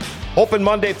 Open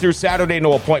Monday through Saturday,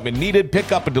 no appointment needed.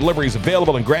 Pickup and delivery is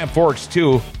available in Grand Forks,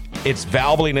 too. It's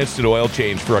Valvoline Instant Oil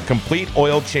Change for a complete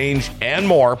oil change and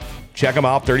more. Check them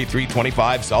out,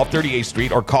 3325 South 38th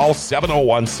Street, or call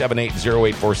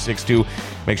 701-780-8462.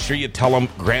 Make sure you tell them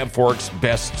Grand Forks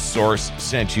Best Source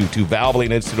sent you to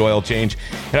Valvoline Instant Oil Change.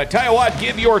 And I tell you what,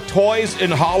 give your toys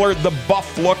and holler the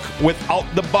buff look without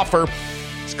the buffer.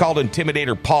 It's called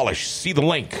Intimidator Polish. See the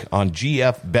link on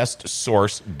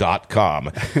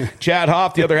gfbestsource.com. Chad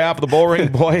Hoff, the other half of the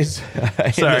Bullring Boys in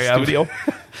the studio.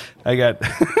 I got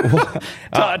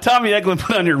Tommy Eglin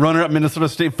put on your runner-up Minnesota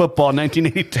State football in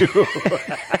 1982.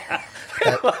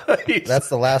 That's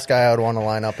the last guy I would want to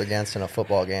line up against in a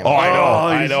football game. Oh,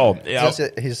 I know. Yeah.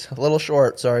 He's a little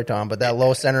short, sorry, Tom, but that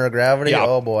low center of gravity,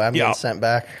 oh boy, I'm getting sent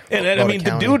back. And I mean,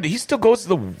 the dude, he still goes to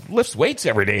the lifts weights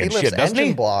every day and shit, doesn't he?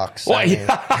 Engine blocks. Well,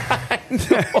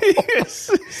 it's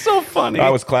so funny.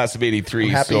 I was class of 83. I'm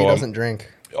happy he doesn't drink.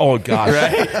 Oh, gosh.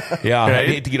 Right? Yeah, right? I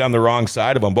hate to get on the wrong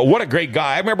side of him. But what a great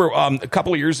guy. I remember a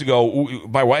couple of years ago,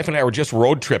 my wife and I were just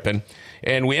road tripping,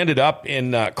 and we ended up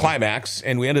in Climax,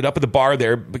 and we ended up at the bar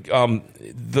there.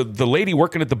 The lady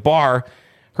working at the bar,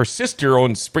 her sister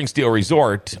owns Springsteel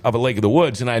Resort of a Lake of the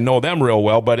Woods, and I know them real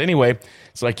well. But anyway,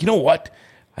 it's like, you know what?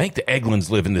 I think the Eglins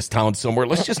live in this town somewhere.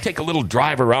 Let's just take a little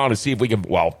drive around and see if we can,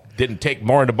 well, didn't take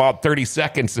more than about 30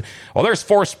 seconds. Well, there's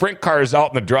 4 sprint cars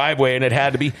out in the driveway, and it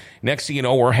had to be. Next thing you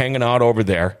know, we're hanging out over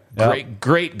there. Yep.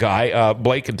 Great guy.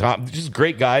 Blake and Tom, just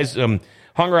great guys. Hung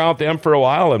around with them for a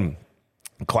while, and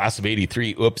class of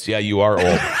 83. Oops, yeah, you are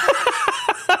old.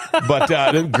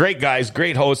 But great guys,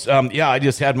 great hosts. I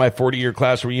just had my 40-year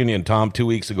class reunion, Tom, 2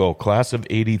 weeks ago. Class of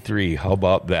 83. How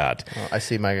about that? Well, I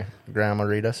see my grandma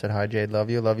Rita said, hi, Jade. Love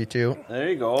you. Love you, too. There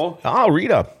you go. Oh,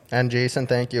 Rita. And Jason,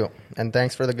 thank you. And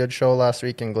thanks for the good show last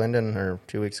week in Glendon, or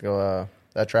 2 weeks ago.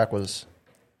 That track was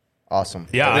awesome.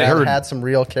 Yeah, it had some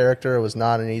real character. It was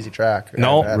not an easy track.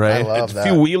 No, right. I love that. A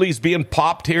few wheelies being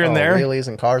popped here and there. Wheelies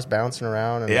and cars bouncing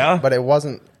around. But it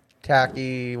wasn't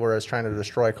tacky where I was trying to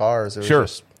destroy cars. It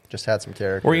was just had some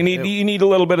character. Or you need a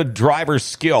little bit of driver's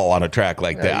skill on a track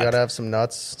like that. You got to have some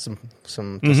nuts,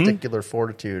 some testicular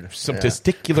fortitude. Some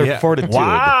testicular fortitude.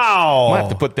 Wow. We'll have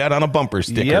to put that on a bumper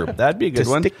sticker. Yep, that'd be a good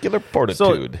one. Testicular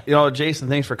fortitude. So, Jason,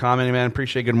 thanks for commenting, man.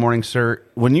 Appreciate it. Good morning, sir.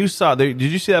 When you saw, did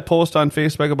you see that post on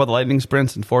Facebook about the lightning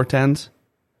sprints and 410s?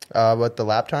 What, the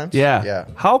lap times? Yeah.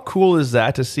 How cool is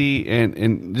that to see?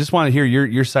 And just want to hear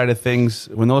your side of things.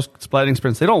 When those lightning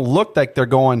sprints, they don't look like they're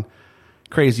going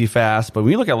crazy fast, but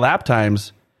when you look at lap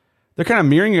times, they're kind of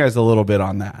mirroring you guys a little bit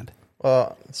on that.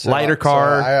 Well, lighter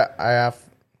car. So I have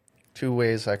 2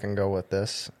 ways I can go with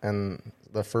this, and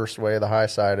the first way, the high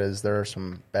side, is there are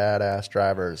some badass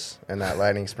drivers in that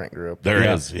lightning sprint group. There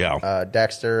is, yeah.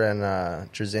 Dexter and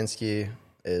Trzynski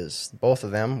is both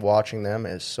of them. Watching them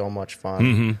is so much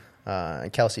fun.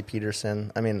 and Kelsey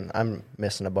Peterson. I mean, I'm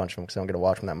missing a bunch of them because I don't get to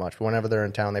watch them that much. But whenever they're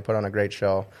in town, they put on a great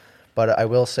show. But I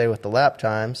will say with the lap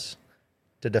times,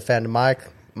 to defend my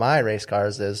race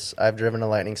cars, is I've driven a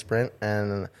Lightning Sprint,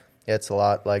 and it's a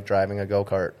lot like driving a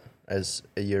go-kart. As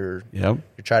you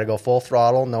try to go full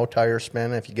throttle, no tire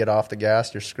spin. If you get off the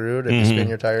gas, you're screwed. If you spin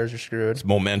your tires, you're screwed. It's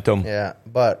momentum. Yeah,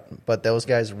 but those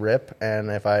guys rip, and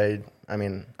if I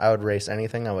would race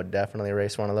anything. I would definitely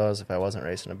race one of those if I wasn't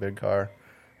racing a big car.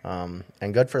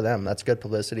 And good for them. That's good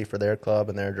publicity for their club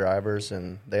and their drivers,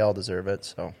 and they all deserve it.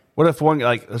 So, what if one,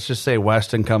 like, let's just say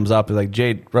Weston comes up and like,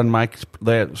 Jade, run my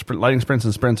Lightning Sprints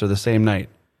and Sprints are the same night.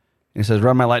 And he says,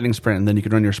 run my Lightning Sprint, and then you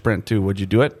can run your Sprint too. Would you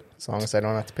do it? As long as I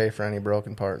don't have to pay for any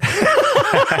broken parts.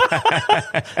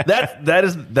 that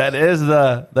is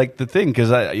the thing, because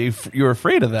you're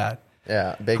afraid of that.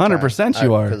 Yeah, big 100%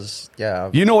 you are. Because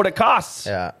you know what it costs.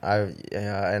 Yeah,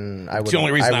 and I would. It's the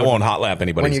only reason I won't hot lap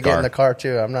anybody's car. When you get in the car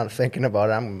too, I'm not thinking about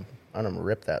it. I'm gonna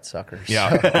rip that sucker.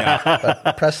 Yeah.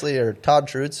 But Presley or Todd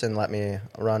Trutzen let me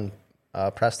run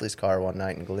Presley's car one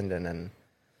night in Glendon, and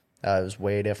it was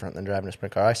way different than driving a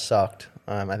sprint car. I sucked.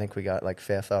 I think we got like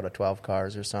 5th out of 12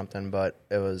 cars or something, but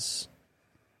it was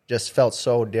just felt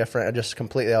so different. Just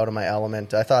completely out of my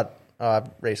element. I thought, I've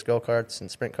raced go-karts and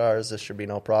sprint cars. This should be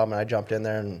no problem. And I jumped in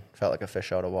there and felt like a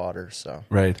fish out of water. So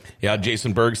right. Yeah,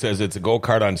 Jason Berg says it's a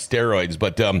go-kart on steroids.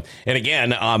 But, and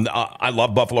again, I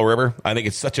love Buffalo River. I think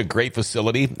it's such a great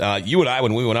facility. You and I,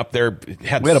 when we went up there,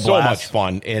 had so much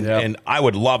fun. And I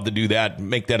would love to do that,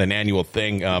 make that an annual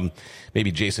thing.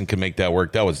 Maybe Jason can make that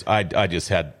work. I just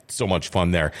had so much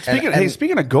fun there.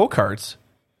 Speaking of go-karts,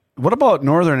 what about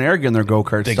Northern Air getting their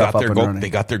go-kart stuff up and running? They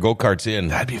got their go-karts in.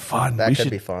 That'd be fun. That could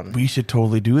be fun. We should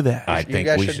totally do that. I think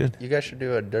we should. You guys should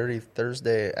do a Dirty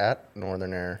Thursday at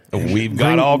Northern Air. We've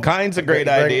got all kinds of great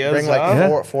ideas. Bring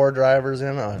like four drivers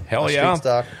in. Hell yeah. Street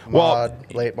stock,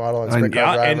 mod, late model, and sprint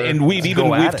car driver. And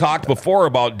we've talked before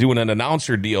about doing an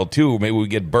announcer deal too. Maybe we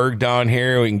get Berg down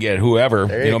here. We can get whoever.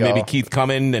 There you go. Maybe Keith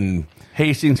come in and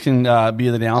Hastings can be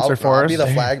the announcer for us. I'll be the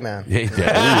flag man. There we go.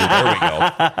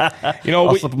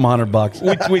 I'll slip him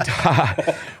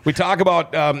 $100. We talk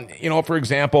about for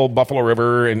example, Buffalo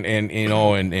River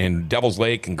and Devil's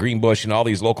Lake and Greenbush and all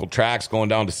these local tracks going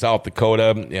down to South Dakota,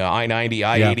 I-90,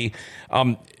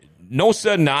 I-80.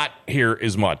 NOSA not here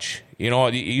as much.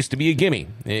 It used to be a gimme.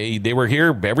 They were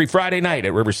here every Friday night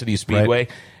at River City Speedway.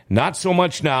 Right. Not so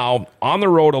much now. On the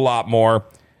road a lot more.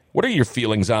 What are your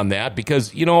feelings on that?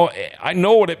 Because, I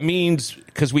know what it means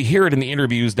because we hear it in the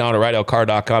interviews down at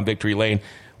RideOutCar.com, Victory Lane,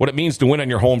 what it means to win on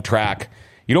your home track.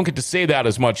 You don't get to say that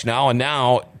as much now. And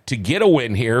now to get a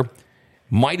win here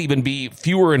might even be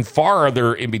fewer and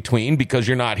farther in between because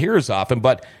you're not here as often.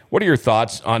 But what are your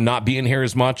thoughts on not being here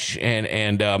as much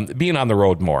and being on the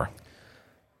road more?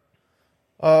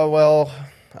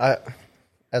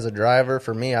 As a driver,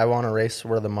 for me, I want to race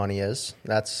where the money is.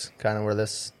 That's kind of where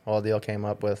this whole deal came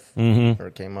up with,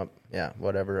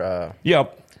 whatever.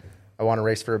 Yep. I want to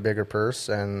race for a bigger purse,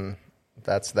 and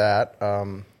that's that.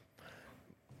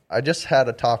 I just had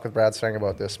a talk with Brad Stang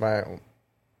about this.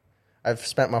 I've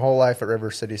spent my whole life at River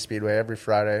City Speedway every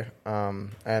Friday,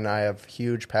 and I have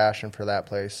huge passion for that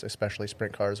place, especially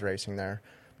sprint cars racing there.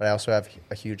 But I also have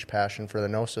a huge passion for the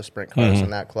NOSA sprint cars in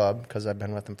that club because I've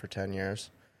been with them for 10 years.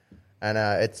 And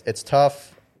it's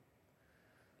tough.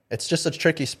 It's just a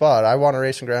tricky spot. I want to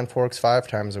race in Grand Forks 5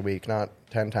 times a week, not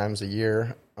 10 times a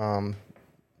year.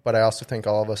 But I also think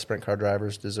all of us sprint car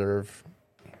drivers deserve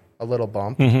a little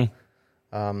bump. It's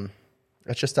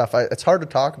just tough. It's hard to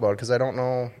talk about because I don't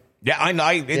know. Yeah, I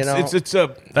know. That's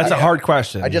a hard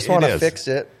question. I just want to fix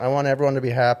it. I want everyone to be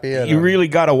happy. And, you really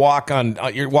got to walk on.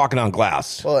 You're walking on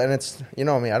glass. Well, and it's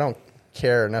me. I don't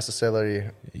care necessarily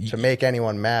to make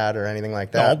anyone mad or anything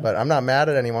like that, but I'm not mad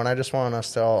at anyone. I just want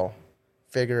us to all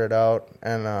figure it out,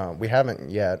 and we haven't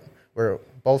yet.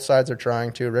 Both sides are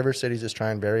trying to. River City's just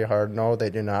trying very hard. No, they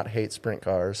do not hate sprint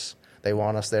cars. They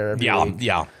want us there every week.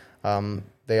 Yeah.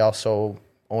 They also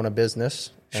own a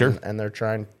business, and they're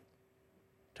trying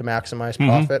to maximize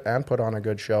profit and put on a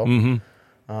good show. And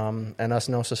us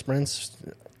NOSA Sprints,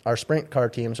 our sprint car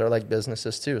teams are like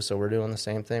businesses too, so we're doing the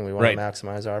same thing. We want to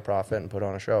maximize our profit and put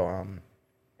on a show.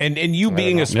 And you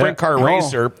being a sprint car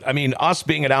racer, I mean, us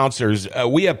being announcers,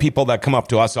 we have people that come up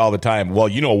to us all the time. Well,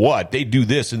 you know what? They do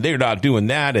this and they're not doing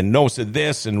that, and NOSA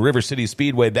this and River City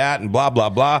Speedway that, and blah, blah,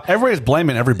 blah. Everybody's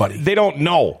blaming everybody. They don't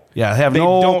know. Yeah, they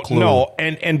don't clue. know.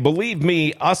 And believe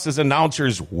me, us as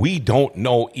announcers, we don't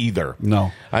know either.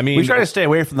 No. I mean, we try to stay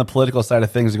away from the political side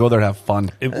of things to go there and have fun.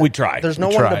 We try. There's no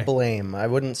one to blame. I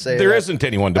wouldn't say there isn't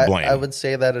anyone to blame. I would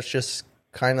say that it's just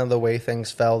kind of the way things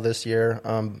fell this year.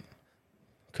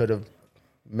 Could have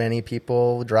many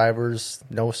people, drivers,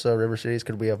 NOSA, River Cities,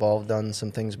 could we have all done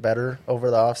some things better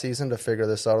over the off season to figure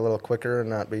this out a little quicker and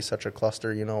not be such a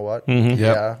cluster? You know what?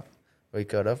 Yeah, we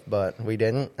could have, but we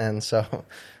didn't, and so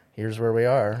here's where we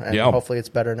are, and hopefully it's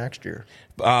better next year.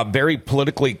 Very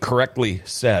politically correctly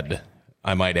said,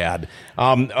 I might add.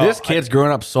 This kid's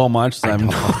growing up so much. I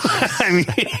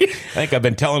think I've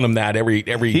been telling him that every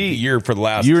year for the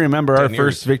last. You remember our years.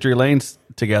 First Victory Lanes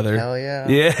together? Hell yeah!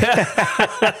 Yeah.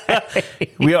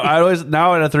 I always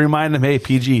now I have to remind him, hey,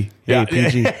 PG, hey,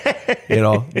 PG.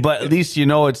 But at least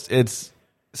it's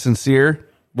sincere.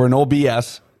 We're no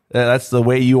BS. That's the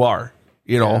way you are.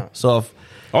 So if.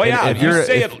 Oh yeah,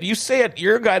 you say it.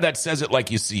 You're a guy that says it like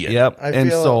you see it. Yep. I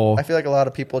feel like a lot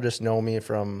of people just know me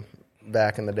from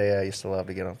back in the day. I used to love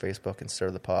to get on Facebook and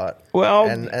stir the pot. Well,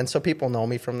 and so people know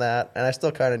me from that, and I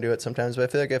still kind of do it sometimes. But I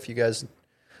feel like if you guys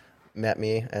met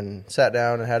me and sat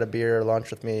down and had a beer or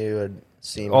lunch with me, you would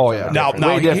see me. Oh yeah.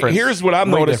 Now here's what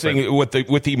I'm noticing with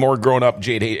the more grown up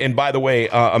Jade. And by the way,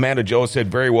 Amanda Joe said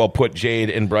very well put. Jade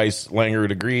and Bryce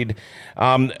Langerud agreed.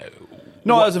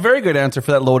 No, that was a very good answer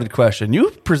for that loaded question. You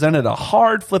presented a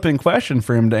hard flipping question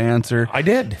for him to answer. I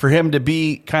did. For him to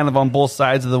be kind of on both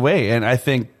sides of the way. And I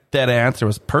think that answer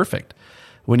was perfect.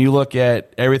 When you look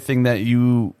at everything that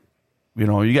you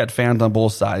got fans on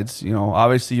both sides.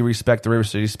 Obviously you respect the River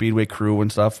City Speedway crew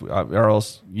and stuff, or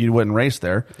else you wouldn't race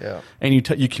there. Yeah. And you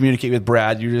communicate with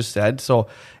Brad, you just said. So,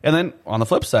 and then on the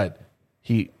flip side,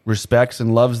 he respects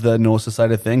and loves the NOSA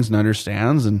side of things and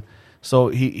understands, and so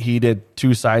he did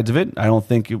two sides of it. I don't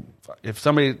think if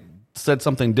somebody said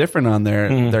something different on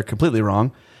there, they're completely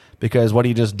wrong, because what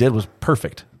he just did was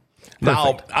perfect.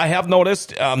 Now, I have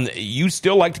noticed you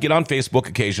still like to get on Facebook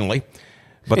occasionally,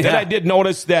 but then I did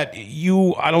notice that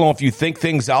I don't know if you think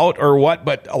things out or what,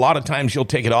 but a lot of times you'll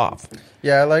take it off.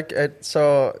 Yeah, I like it.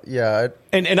 So, yeah.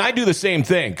 And I do the same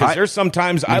thing, because there's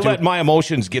sometimes I let my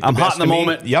emotions get the best of me.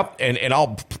 Moment. Yep, and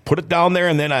I'll put it down there,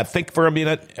 and then I think for a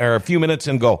minute or a few minutes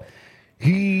and go,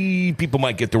 people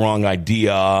might get the wrong idea.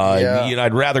 Yeah.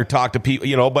 I'd rather talk to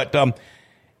people, but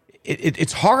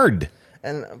it's hard.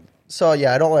 And so,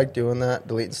 yeah, I don't like doing that,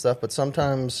 deleting stuff, but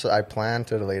sometimes I plan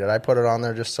to delete it. I put it on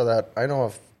there just so that I know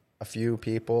if a few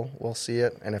people will see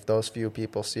it, and if those few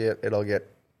people see it, it'll get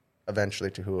eventually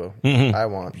to who I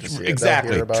want to see it.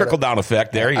 Exactly. Trickle down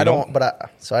effect there. I don't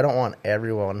want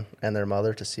everyone and their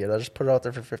mother to see it. I'll just put it out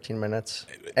there for 15 minutes,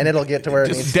 and it'll get to where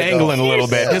it needs dangling to go. A little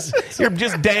bit. You're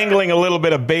just dangling a little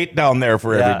bit of bait down there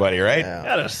for everybody, right?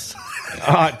 Yeah.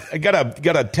 I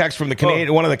got a text from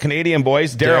one of the Canadian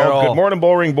boys, Daryl. Good morning,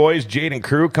 Bullring boys. Jade and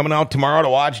crew coming out tomorrow to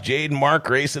watch Jade and Mark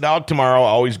race it out tomorrow.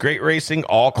 Always great racing,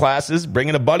 all classes.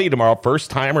 Bringing a buddy tomorrow,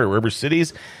 first timer at River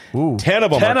Cities. 10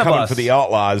 of them are coming for the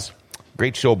Outlaws.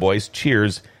 Great show, boys.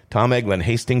 Cheers. Tom Eglin,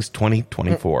 Hastings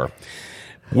 2024.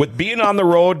 With being on the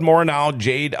road more now,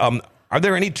 Jade, are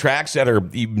there any tracks that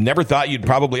you never thought you'd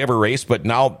probably ever race, but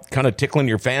now kind of tickling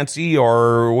your fancy,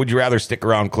 or would you rather stick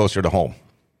around closer to home?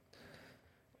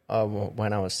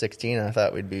 When I was 16, I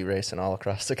thought we'd be racing all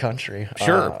across the country.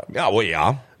 Sure.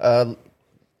 The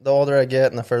older I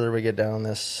get and the further we get down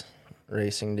this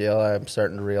racing deal, I'm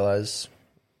starting to realize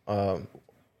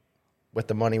with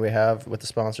the money we have, with the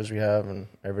sponsors we have and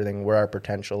everything, where our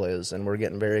potential is. And we're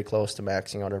getting very close to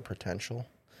maxing out our potential.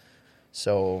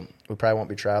 So we probably won't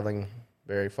be traveling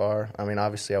very far. I mean,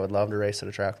 obviously, I would love to race at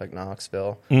a track like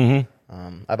Knoxville.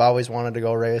 I've always wanted to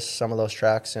go race some of those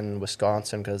tracks in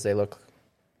Wisconsin because they look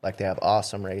like they have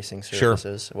awesome racing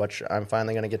surfaces, which I'm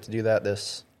finally going to get to do that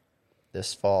this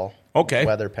fall. Okay.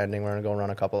 Weather pending. We're going to go run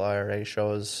a couple IRA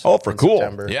shows. Oh, for cool.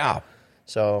 September. Yeah.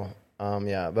 So,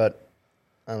 but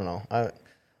I don't know.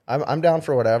 I'm down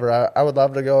for whatever. I would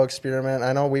love to go experiment.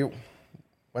 I know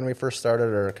when we first started,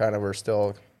 or kind of we're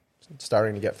still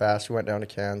starting to get fast, we went down to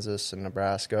Kansas and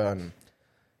Nebraska, and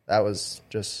that was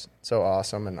just so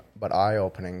awesome but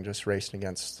eye-opening, just racing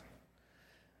against.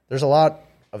 There's a lot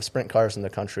of sprint cars in the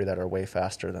country that are way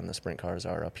faster than the sprint cars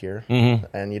are up here.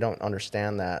 And you don't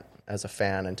understand that as a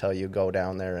fan until you go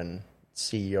down there and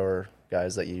see your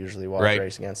guys that you usually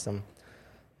race against them.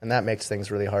 And that makes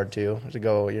things really hard too. You're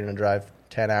going to drive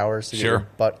 10 hours to get your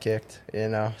butt kicked,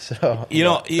 So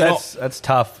that's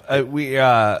tough. We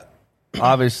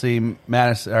obviously Chatty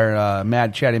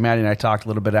Maddie and I talked a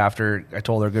little bit after I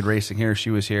told her good racing here. She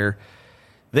was here.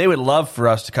 They would love for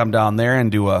us to come down there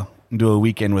and do a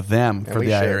weekend with them for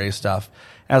the IRA stuff.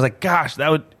 And I was like, gosh,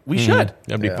 we should.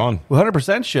 That'd be fun. We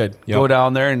 100% should go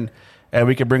down there and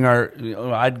we could bring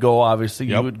I'd go, obviously.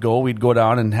 You would go. We'd go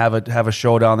down and have a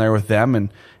show down there with them.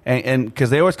 And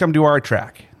because they always come to our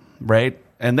track, right?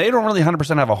 And they don't really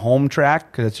 100% have a home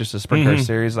track because it's just a sprint car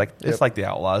series. It's like the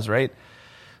Outlaws, right?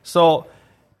 So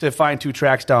to find 2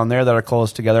 tracks down there that are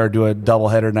close together or do a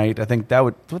doubleheader night. I think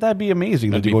that'd be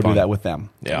amazing to go do that with them.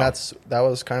 Yeah. And that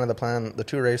was kind of the plan. The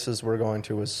 2 races we're going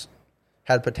to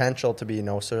had potential to be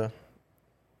NOSA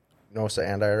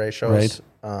and IRA shows.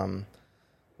 Right.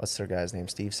 What's their guy's name?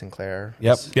 Steve Sinclair.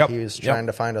 Yep. He was trying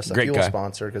to find us a fuel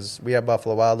sponsor because we have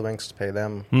Buffalo Wild Wings to pay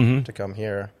them to come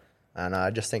here. And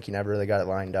I just think he never really got it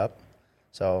lined up.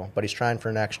 So, but he's trying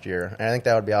for next year. And I think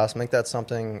that would be awesome. I think that's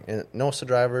something NOSA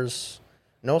drivers...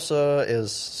 NOSA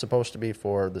is supposed to be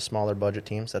for the smaller budget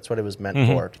teams. That's what it was meant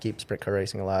for, to keep sprint car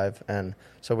racing alive. And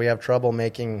so we have trouble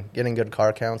getting good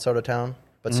car counts out of town.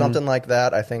 But something like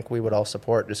that, I think we would all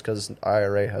support just because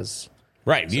IRA has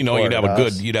right. You'd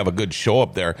have a good show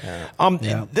up there.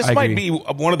 Yeah. This might be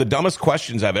one of the dumbest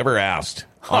questions I've ever asked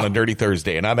on a Dirty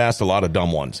Thursday, and I've asked a lot of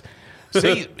dumb ones.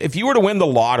 Say if you were to win the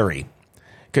lottery,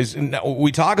 because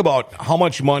we talk about how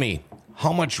much money,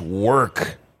 how much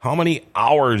work, how many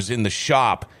hours in the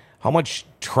shop, how much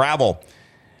travel,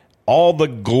 all the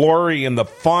glory and the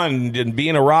fun and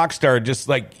being a rock star, just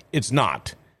like it's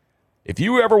not. If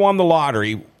you ever won the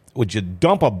lottery, would you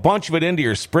dump a bunch of it into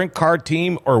your sprint car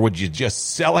team, or would you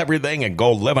just sell everything and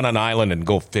go live on an island and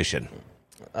go fishing?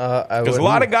 Because a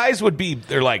lot of guys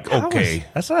they're like, okay.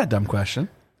 That's not a dumb question.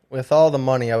 With all the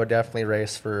money, I would definitely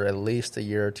race for at least a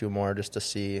year or 2 more just to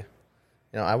see.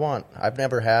 I've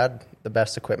never had the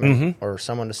best equipment or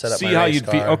someone to set up my race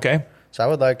car. Feel. Okay. So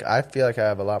I feel like I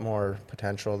have a lot more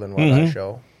potential than what I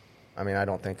show. I mean, I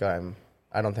don't think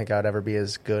I'd ever be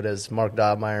as good as Mark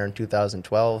Dobmeyer in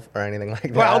 2012 or anything like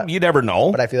that. Well, you never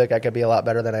know. But I feel like I could be a lot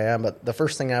better than I am. But the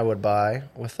first thing I would buy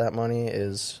with that money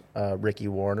is Ricky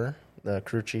Warner, the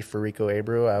crew chief for Rico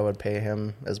Abreu. I would pay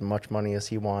him as much money as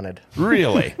he wanted.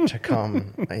 Really? to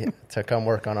come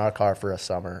work on our car for a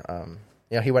summer.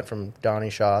 He went from Donnie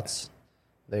Schatz.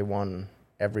 They won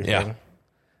everything. Yeah.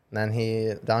 And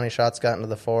then Donnie Schatz got into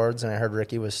the Fords, and I heard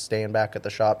Ricky was staying back at the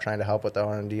shop trying to help with the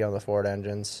R&D on the Ford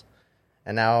engines.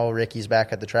 And now Ricky's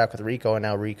back at the track with Rico, and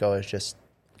now Rico is just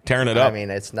tearing it up. I mean,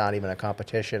 it's not even a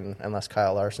competition unless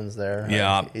Kyle Larson's there.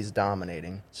 Yeah. He's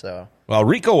dominating. So. Well,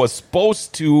 Rico was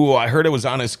supposed to, I heard it was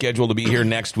on his schedule to be here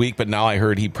next week, but now I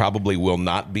heard he probably will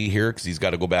not be here because he's got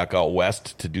to go back out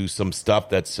west to do some stuff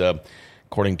that's...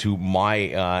 according to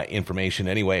my information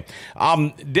anyway.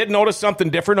 Did notice something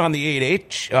different on the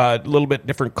 8H, a little bit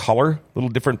different color, a little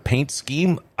different paint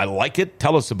scheme. I like it.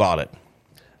 Tell us about it.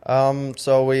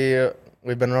 So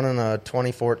we've been running a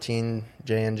 2014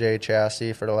 J&J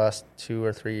chassis for the last 2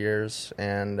 or 3 years,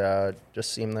 and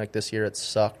just seemed like this year it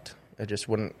sucked. It just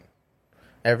wouldn't...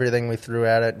 Everything we threw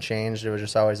at it changed. It was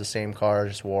just always the same car,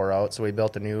 just wore out. So we had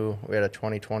a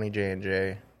 2020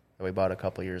 J&J that we bought a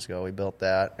couple years ago. We built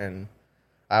that, and...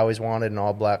 I always wanted an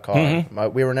all-black car.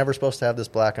 We were never supposed to have this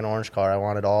black and orange car. I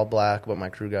wanted all black, but my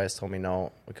crew guys told me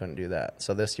no, we couldn't do that.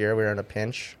 So this year we were in a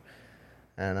pinch,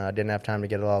 and I didn't have time to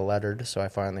get it all lettered, so I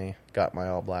finally got my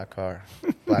all-black car,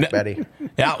 Black Betty.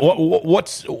 Yeah,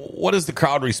 what is the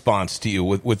crowd response to you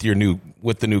with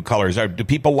the new colors? Do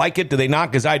people like it? Do they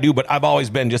not? Because I do, but I've always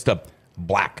been just a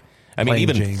black. I mean,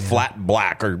 even Jane, flat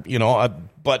black, or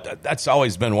but that's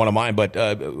always been one of mine. But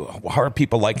how are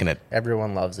people liking it?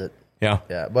 Everyone loves it.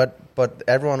 Yeah. But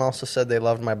everyone also said they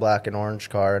loved my black and orange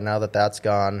car, and now that that's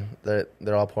gone,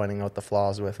 they're all pointing out the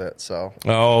flaws with it. So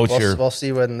sure. We'll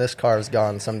see when this car is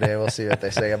gone someday. We'll see what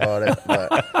they say about it.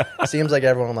 But it seems like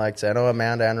everyone likes it. I know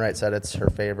Amanda Enright said it's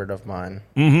her favorite of mine.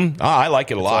 Mm-hmm. I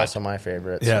like it a lot. It's also my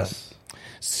favorite. Yes.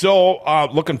 So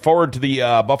looking forward to the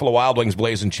Buffalo Wild Wings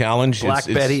Blazing Challenge. Black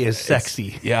Betty is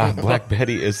sexy. Black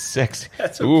Betty is sexy.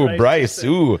 That's what Ooh, Bryce.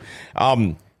 Ooh.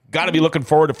 Got to be looking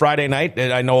forward to Friday night.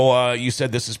 And I know you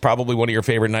said this is probably one of your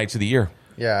favorite nights of the year.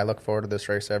 Yeah, I look forward to this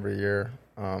race every year.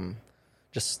 I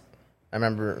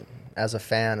remember as a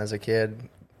fan, as a kid,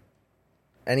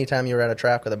 anytime you were at a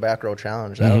track with a back row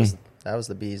challenge, that was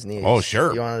the bee's knees. Oh,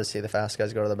 sure. You wanted to see the fast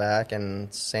guys go to the back,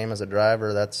 and same as a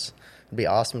driver, it'd be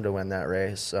awesome to win that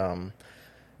race. It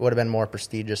would have been more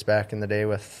prestigious back in the day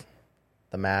with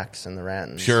the Max and the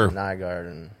Rantons and Nygaard,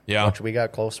 and which we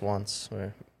got close once. We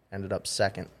ended up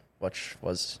second.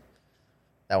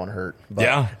 That one hurt. But,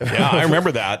 I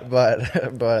remember that.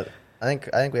 But I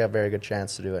think we have a very good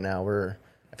chance to do it now.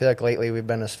 I feel like lately we've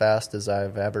been as fast as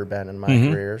I've ever been in my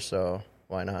career, so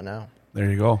why not now? There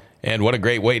you go. And what a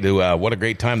great way to what a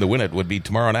great time to win it would be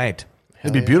tomorrow night.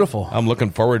 It'd be beautiful. I'm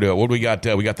looking forward to it. What do we got?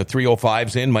 We got the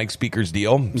 305s in, Mike Speaker's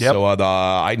deal. Yep. So the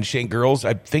Eidenshank girls,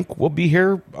 I think, will be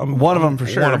here. One of them for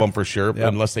sure. One of them for sure,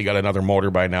 unless they got another motor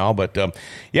by now. But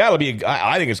it'll be.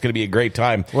 I think it's going to be a great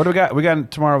time. What do we got? We got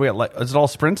tomorrow. Is it all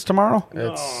sprints tomorrow?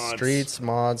 It's streets,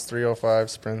 mods, 305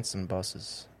 sprints, and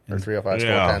buses. Or 305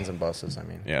 School 10s and buses, I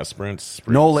mean. Yeah, sprints.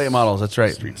 No late models. That's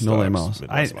right. No late models.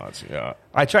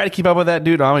 I try to keep up with that,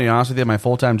 dude. I'm going to be honest with you. My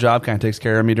full-time job kind of takes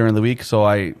care of me during the week, so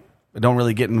I don't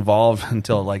really get involved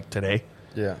until, like, today.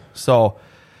 Yeah. So,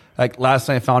 like, last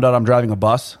night I found out I'm driving a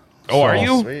bus. Oh, are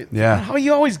you? Sweet. Yeah. How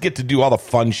you always get to do all the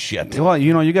fun shit? Well,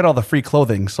 you get all the free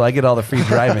clothing, so I get all the free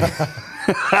driving.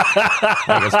 I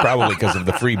guess probably because of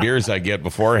the free beers I get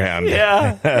beforehand.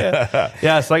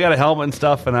 Yeah, so I got a helmet and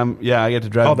stuff, and I get to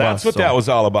drive a bus. That's what that was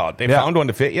all about. They found one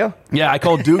to fit you? Yeah, I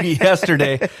called Doogie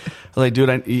yesterday. I was like, dude,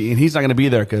 and he's not going to be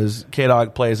there because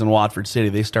K-Dog plays in Watford City.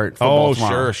 They start football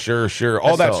tomorrow. Sure.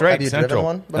 Oh, that's right. Have you driven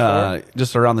one before?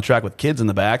 Just around the track with kids in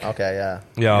the back. Okay,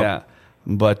 Yeah.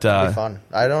 But it'd be fun.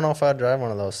 I don't know if I'd drive one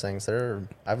of those things.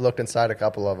 I've looked inside a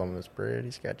couple of them. It's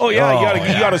pretty sketchy. Oh yeah,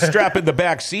 you got to strap in the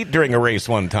back seat during a race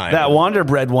one time. That Wonder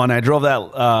Bread one, I drove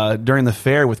that during the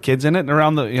fair with kids in it, and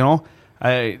around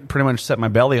I pretty much set my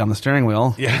belly on the steering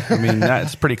wheel. Yeah, I mean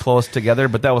that's pretty close together.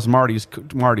 But that was Marty's.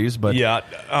 But yeah.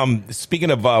 Speaking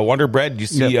of Wonder Bread, you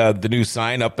see the new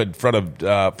sign up in front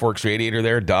of Forks Radiator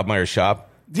there, Dobmeyer's shop.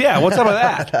 Yeah, what's up with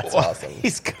that? That's awesome.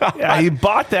 He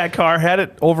bought that car, had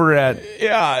it over at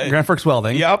Grand Forks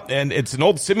Welding. Yep, and it's an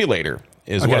old simulator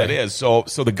is what it is. So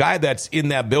the guy that's in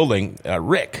that building,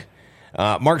 Rick,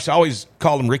 Mark's always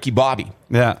called him Ricky Bobby.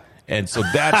 Yeah. And so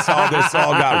that's how this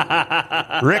all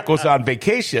got. Rick was on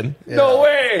vacation. Yeah. No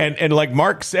way. And like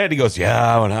Mark said, he goes,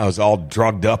 yeah, when I was all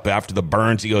drugged up after the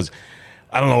burns, he goes,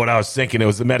 I don't know what I was thinking. It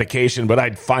was the medication, but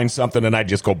I'd find something and I'd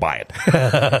just go buy it.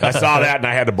 I saw that and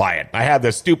I had to buy it. I had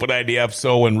this stupid idea.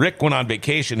 So when Rick went on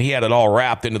vacation, he had it all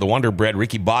wrapped into the Wonder Bread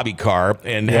Ricky Bobby car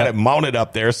and had it mounted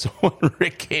up there. So when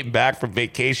Rick came back from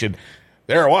vacation,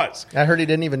 there it was. I heard he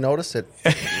didn't even notice it.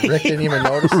 Rick didn't even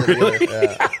notice it either.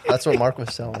 Yeah. That's what Mark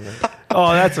was selling me.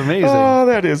 Oh, that's amazing. Oh,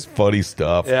 that is funny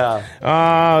stuff. Yeah.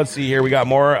 Let's see here. We got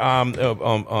more.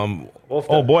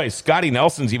 Oh, boy. Scotty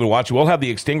Nelson's even watching. We'll have the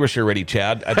extinguisher ready,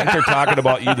 Chad. I think they're talking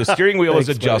about you. The steering wheel is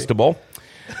adjustable.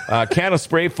 Can of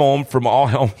spray foam from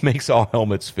makes all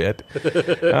helmets fit.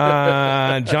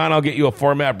 John, I'll get you a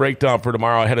format breakdown for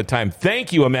tomorrow ahead of time.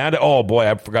 Thank you, Amanda. Oh, boy,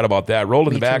 I forgot about that. Rolled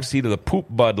in the back seat of the poop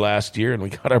bud last year, and we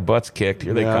got our butts kicked.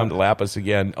 Here they come to lap us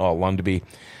again. Oh, Lundby.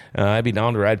 I'd be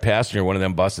down to ride passenger one of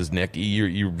them buses, Nick.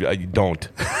 You don't.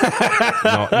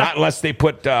 No, not unless they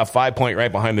put 5 Point right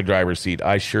behind the driver's seat.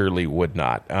 I surely would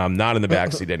not. Not in the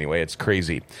back seat anyway. It's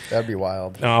crazy. That'd be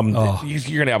wild. You're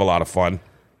going to have a lot of fun.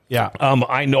 Yeah.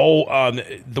 I know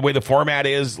the way the format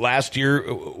is last year,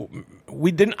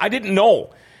 I didn't know.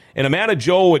 And Amanda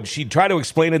Jo, she'd try to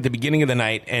explain at the beginning of the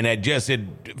night, and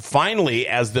finally,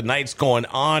 as the night's going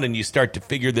on and you start to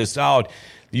figure this out,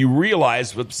 you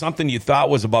realize that something you thought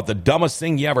was about the dumbest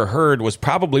thing you ever heard was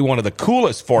probably one of the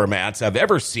coolest formats I've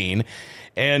ever seen.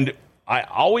 And I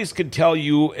always could tell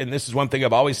you, and this is one thing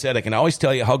I've always said, I can always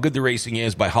tell you how good the racing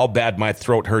is by how bad my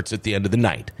throat hurts at the end of the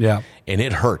night. Yeah. And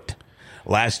it hurt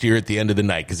last year at the end of the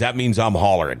night because that means I'm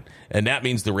hollering. And that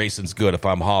means the racing's good if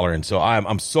I'm hollering. So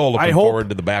I'm so looking forward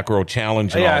to the back row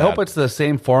challenge. And I hope it's the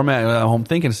same format. I'm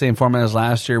thinking the same format as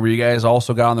last year where you guys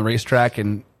also got on the racetrack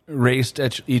and raced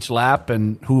at each lap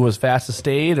and who was fastest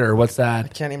stayed, or what's that? I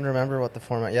can't even remember what the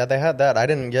format. Yeah, they had that. I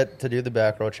didn't get to do the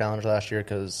back row challenge last year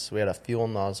because we had a fuel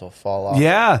nozzle fall off.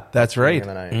 Yeah, that's right.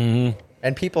 Mm-hmm.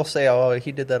 And people say, "Oh,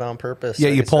 he did that on purpose." Yeah,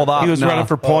 you pulled off. He was running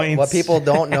for points. What people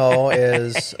don't know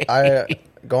is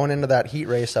going into that heat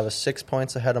race, I was 6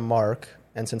 points ahead of Mark.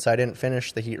 And since I didn't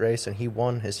finish the heat race and he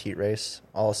won his heat race,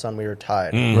 all of a sudden we were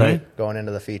tied going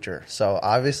into the feature. So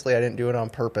obviously I didn't do it on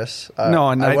purpose. No,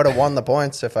 and I would have won the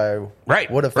points if I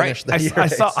would have finished the heat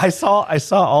race. I saw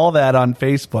all that on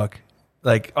Facebook.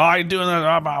 Like, oh, I'm doing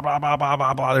that, blah, blah, blah, blah,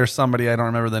 blah, blah. There's somebody, I don't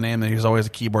remember the name, he's always a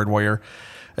keyboard warrior.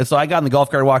 And so I got in the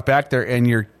golf cart, walked back there, and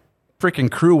your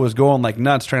freaking crew was going like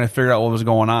nuts trying to figure out what was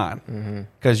going on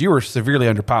because you were severely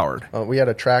underpowered. We had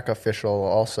a track official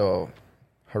also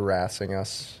harassing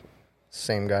us.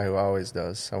 Same guy who always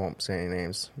does. I won't say any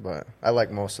names, but I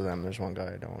like most of them. There's one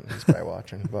guy I don't. He's probably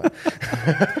watching. But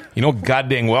you know, god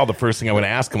dang well, the first thing I would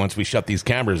ask him once we shut these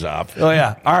cameras off. Oh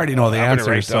yeah, I already know the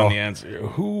answer. Write down the answer.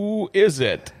 Who is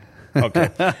it? Okay.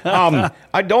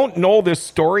 I don't know this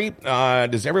story.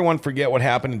 Does everyone forget what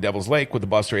happened in Devil's Lake with the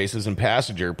bus races and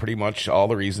passenger? Pretty much all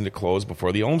the reason to close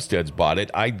before the Olmsteads bought it.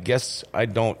 I guess I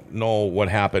don't know what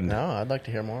happened. No, I'd like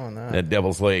to hear more on that. At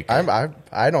Devil's Lake.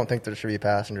 I don't think there should be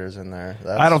passengers in there.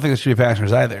 I don't think there should be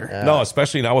passengers either. Yeah. No,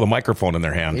 especially not with a microphone in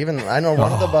their hand. Even I know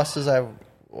one of the buses I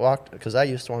walked, because I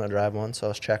used to want to drive one, so I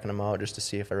was checking them out just to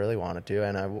see if I really wanted to.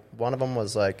 And one of them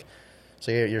was like,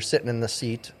 so you're sitting in the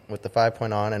seat with the 5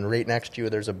 Point on, and right next to you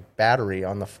there's a battery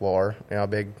on the floor, a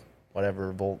big,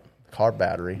 whatever, volt car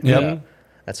battery. Yep.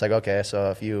 It's like, okay,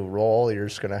 so if you roll, you're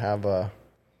just going to have a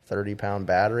 30-pound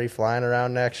battery flying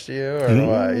around next to you, or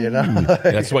what, you know?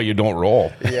 That's why you don't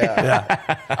roll.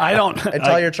 Yeah. I don't.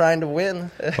 Until you're trying to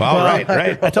win. Well,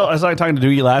 right. I was talking to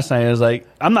Dewey last night. I was like,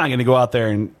 I'm not going to go out there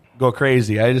and go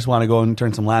crazy. I just want to go and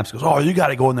turn some laps. He goes, oh, you got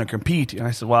to go in there and compete. And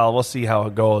I said, well, we'll see how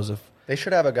it goes. They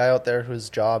should have a guy out there whose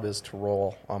job is to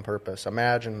roll on purpose.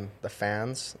 Imagine the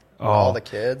fans, all the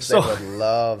kids. They would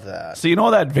love that. So you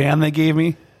know that van they gave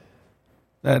me?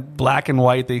 That black and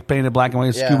white, they painted black and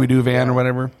white, Scooby-Doo van or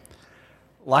whatever.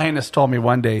 Linus told me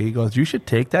one day, he goes, you should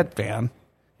take that van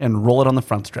and roll it on the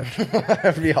front stretch.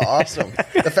 That'd be awesome.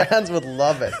 The fans would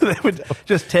love it. They would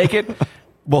just take it.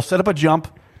 We'll set up a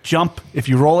jump. If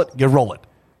you roll it, you roll it.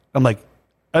 I'm like,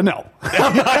 no.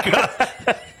 I'm not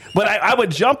gonna. But I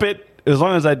would jump it as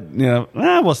long as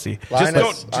we'll see.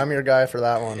 Linus, I'm your guy for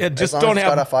that one. Yeah, just as long don't as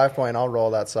have it's got a 5-point, I'll roll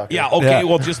that sucker. Yeah, okay. Yeah.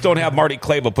 Well, just don't have Marty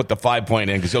Clavel put the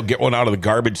 5-point in, because he'll get one out of the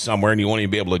garbage somewhere, and you won't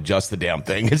even be able to adjust the damn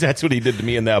thing. Because that's what he did to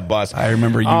me in that bus. I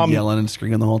remember you yelling and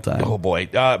screaming the whole time. Oh boy!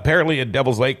 Apparently, at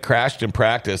Devil's Lake crashed in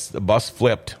practice. The bus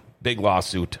flipped. Big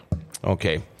lawsuit.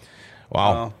 Okay.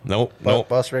 Wow. Nope.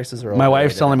 Bus races are. My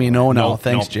wife's telling me no.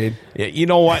 Thanks, Jade. Yeah, you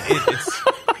know what? It's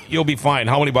you'll be fine.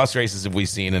 How many bus races have we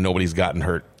seen and nobody's gotten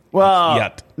hurt? Well,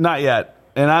 yet. Not yet.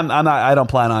 And I'm not. I don't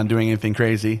plan on doing anything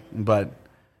crazy. But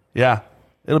yeah,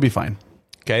 it'll be fine.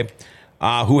 Okay.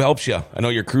 Who helps you? I know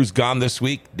your crew's gone this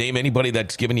week. Name anybody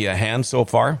that's given you a hand so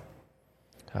far.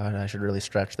 God, I should really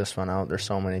stretch this one out. There's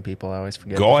so many people I always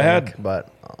forget. Go ahead. But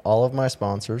all of my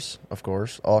sponsors, of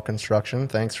course, All Construction.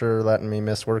 Thanks for letting me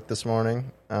miss work this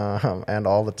morning and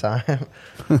all the time.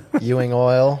 Ewing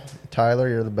Oil, Tyler,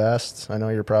 you're the best. I know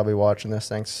you're probably watching this.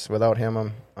 Thanks. Without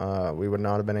him, we would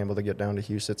not have been able to get down to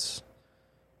Huset's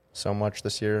so much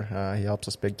this year. He helps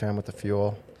us big time with the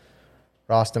fuel.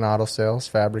 Roston Auto Sales,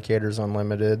 Fabricators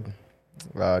Unlimited,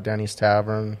 Denny's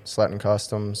Tavern, Sletton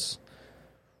Customs,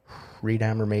 Reed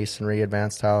Hammer Masonry,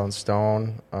 Advanced Tile and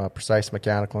Stone, Precise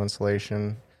Mechanical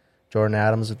Installation, Jordan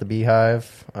Adams at the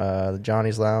Beehive, the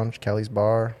Johnny's Lounge, Kelly's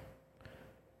Bar.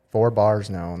 4 bars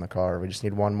now in the car. We just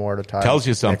need one more to tie. Tells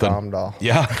you something. Amdahl.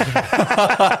 Yeah.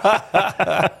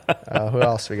 Who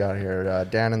else we got here?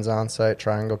 Dannon's On-Site,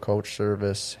 Triangle Coach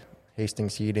Service,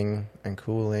 Hastings Heating and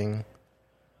Cooling,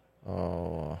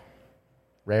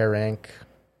 Rare Ink.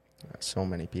 So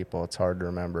many people, it's hard to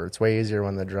remember. It's way easier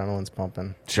when the adrenaline's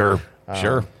pumping. Sure.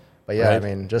 But yeah, right. I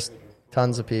mean, just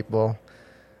tons of people.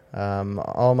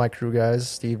 All my crew guys,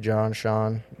 Steve, John,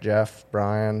 Sean, Jeff,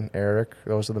 Brian, Eric,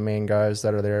 those are the main guys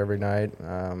that are there every night.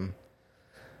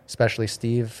 Especially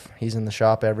Steve, he's in the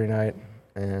shop every night,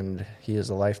 and he is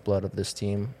the lifeblood of this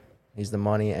team. He's the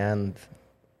money and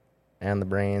the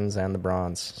brains and the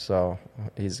bronze. So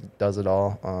he does it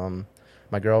all.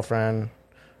 My girlfriend,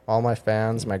 all my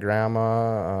fans, my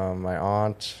grandma, my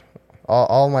aunt,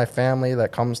 all my family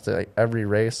that comes to every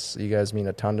race. You guys mean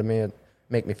a ton to me. It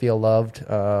make me feel loved.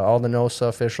 All the NOSA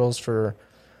officials for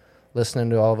listening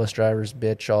to all of us drivers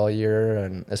bitch all year,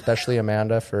 and especially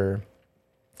Amanda for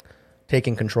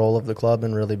taking control of the club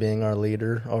and really being our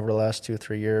leader over the last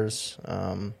 2-3 years.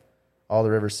 All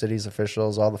the River Cities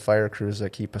officials, all the fire crews that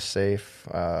keep us safe.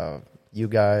 You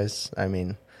guys, I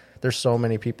mean, there's so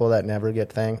many people that never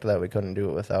get thanked that we couldn't do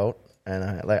it without.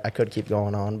 And I could keep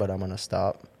going on, but I'm going to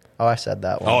stop. Oh, I said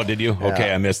that one. Oh, did you? Yeah.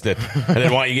 Okay, I missed it. I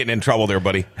didn't want you getting in trouble there,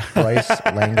 buddy. Bryce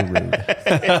Langerud.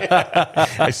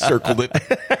 I circled it.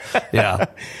 Yeah.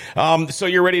 So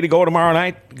you're ready to go tomorrow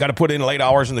night? Got to put in late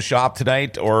hours in the shop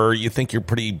tonight, or you think you're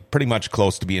pretty much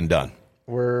close to being done?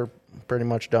 We're pretty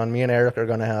much done. Me and Eric are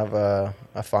going to have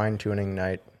a fine-tuning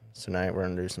night tonight. We're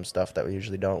going to do some stuff that we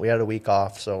usually don't. We had a week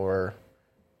off, so we're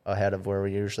ahead of where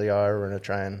we usually are. We're going to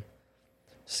try and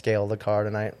scale the car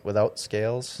tonight without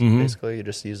scales. Basically, you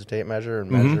just use a tape measure and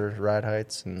measure ride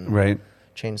heights and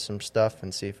change some stuff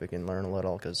and see if we can learn a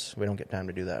little, because we don't get time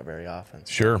to do that very often.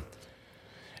 So. Sure.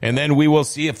 And then we will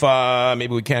see if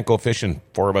maybe we can't go fishing,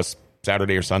 4 of us,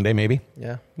 Saturday or Sunday, maybe.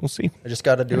 Yeah. We'll see. I just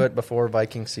got to do it before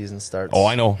Viking season starts. Oh,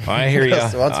 I know. I hear you.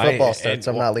 Once football starts,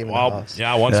 I'm not leaving the house.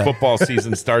 Yeah, once football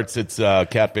season starts, it's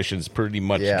catfishing's pretty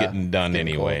much getting done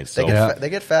anyway. Cool. So They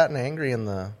get fat and angry in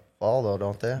the fall, though,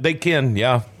 don't they? They can,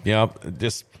 yeah.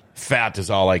 Just fat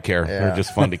is all I care. Yeah. They're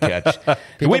just fun to catch.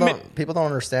 People don't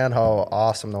understand how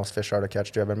awesome those fish are to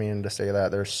catch, Jeb. I mean to say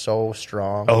that. They're so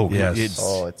strong. Oh, yes.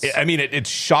 It's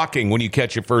shocking when you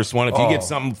catch your first one. If you get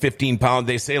something 15 pound,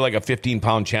 they say like a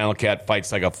 15-pound channel cat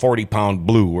fights like a 40-pound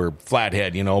blue or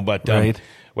flathead, but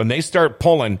when they start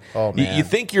pulling, you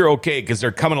think you're okay because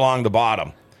they're coming along the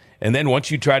bottom. And then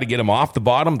once you try to get them off the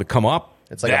bottom to come up,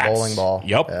 It's like a bowling ball.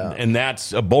 Yep. Yeah. And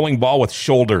that's a bowling ball with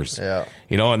shoulders. Yeah.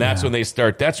 And that's when they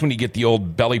start. That's when you get the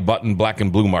old belly button black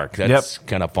and blue mark. That's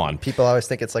kind of fun. People always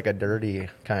think it's like a dirty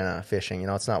kind of fishing.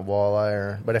 It's not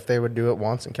walleye. But if they would do it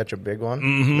once and catch a big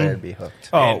one, they'd be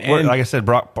hooked. Oh, like I said,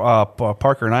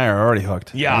 Parker and I are already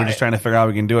hooked. Yeah. We're just trying to figure out how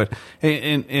we can do it.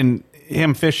 In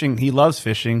him fishing, he loves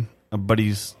fishing, but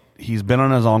he's been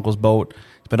on his uncle's boat.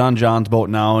 He's been on John's boat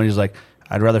now, and he's like,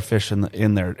 I'd rather fish in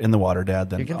the water, Dad,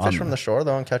 than you can fish from the shore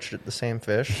though and catch the same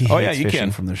fish. You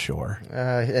can from the shore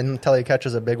until he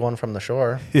catches a big one from the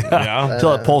shore. Yeah,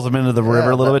 until it pulls him into the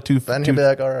river a little bit too. Then he'll be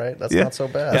like, all right, that's not so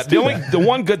bad. Yeah, the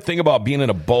one good thing about being in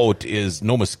a boat is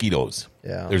no mosquitoes.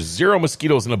 Yeah, there's 0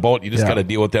 mosquitoes in a boat. You just got to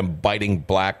deal with them biting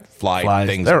black flies.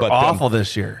 Things. They're awful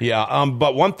this year. Yeah,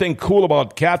 but one thing cool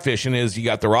about catfishing is you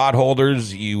got the rod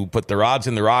holders. You put the rods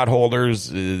in the rod holders,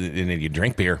 and then you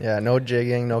drink beer. Yeah, no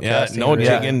jigging, no casting. No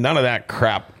jigging, none of that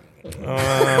crap.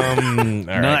 None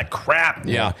of that crap.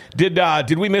 Yeah.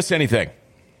 Did we miss anything?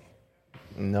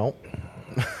 Nope.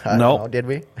 No. Did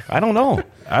we? I don't know.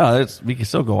 We can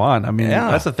still go on. I mean,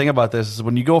 that's the thing about this is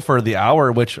when you go for the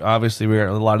hour, which obviously we're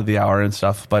a lot of the hour and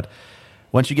stuff, but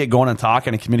once you get going and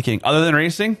talking and communicating, other than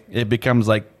racing, it becomes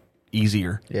like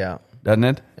easier. Yeah. Doesn't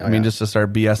it? Just to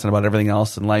start BSing about everything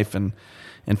else in life and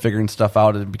figuring stuff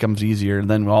out, it becomes easier. And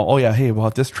then, hey, we'll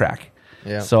have this track.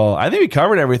 Yeah. So I think we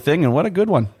covered everything, and what a good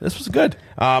one. This was good.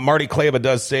 Marty Kleba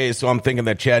does say, so I'm thinking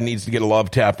that Chad needs to get a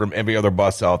love tap from every other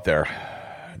bus out there.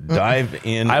 Dive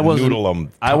in, noodle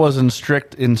them. I was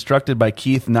instructed by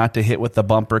Keith not to hit with the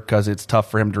bumper because it's tough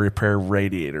for him to repair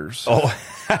radiators. Oh,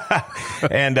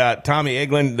 and Tommy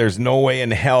Eglin, there's no way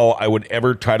in hell I would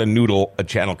ever try to noodle a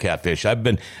channel catfish. I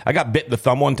got bit in the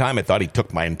thumb one time. I thought he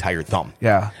took my entire thumb.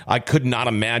 Yeah. I could not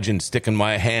imagine sticking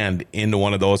my hand into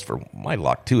one of those. For my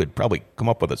luck, too, it'd probably come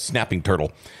up with a snapping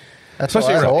turtle. That's what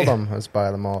I told them is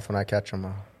by the mouth when I catch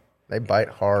them. They bite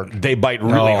hard. They bite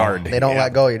really hard. They don't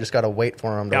let go. You just got to wait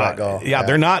for them to let go. Yeah,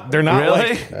 they're not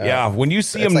really? Like, when you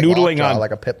see them like noodling on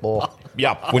like a pit bull.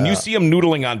 Yeah, when you see them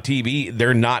noodling on TV,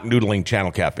 they're not noodling channel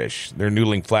catfish. They're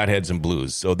noodling flatheads and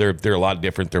blues. So they're a lot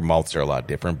different. Their mouths are a lot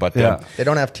different. But they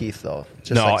don't have teeth though.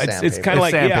 Just no, like it's kind of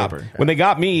like sandpaper. When they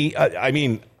got me,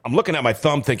 I'm looking at my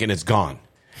thumb thinking it's gone,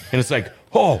 and it's like,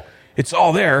 oh, it's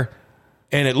all there,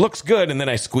 and it looks good, and then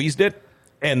I squeezed it.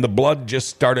 And the blood just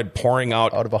started pouring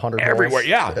out of 100 everywhere. holes.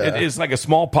 Yeah, it is like a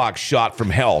smallpox shot from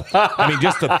hell.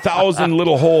 Just 1,000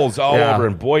 little holes all over,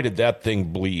 and boy, did that thing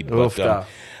bleed. But,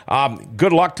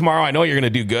 good luck tomorrow. I know you're going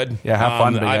to do good. Yeah, have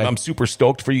fun. I'm super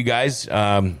stoked for you guys.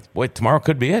 Boy, tomorrow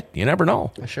could be it. You never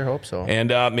know. I sure hope so. And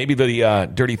maybe the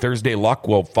Dirty Thursday luck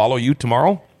will follow you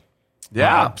tomorrow.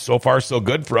 Yeah. So far, so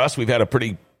good for us. We've had a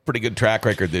pretty good track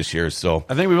record this year. So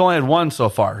I think we've only had one so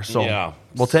far. So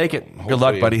we'll take it. Good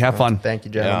luck, buddy. Have fun. Thank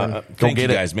you, gentlemen. Thank you,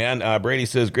 guys, man. Brady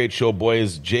says, great show,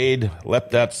 boys. Jade,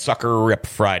 let that sucker rip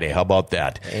Friday. How about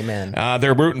that? Amen.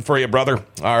 They're rooting for you, brother.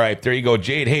 All right, there you go.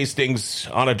 Jade Hastings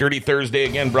on a Dirty Thursday,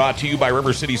 again brought to you by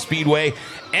River City Speedway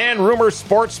and Rumor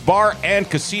Sports Bar and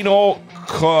Casino.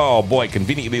 Oh, boy,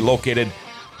 conveniently located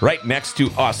right next to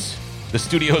us. The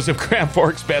studios of Grand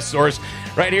Forks Best Source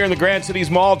right here in the Grand Cities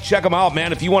Mall. Check them out,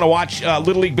 man. If you want to watch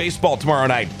Little League Baseball tomorrow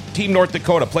night, Team North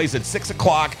Dakota plays at 6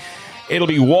 o'clock. It'll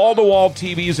be wall-to-wall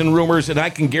TVs and rumors, and I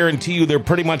can guarantee you they're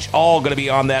pretty much all going to be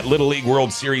on that Little League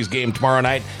World Series game tomorrow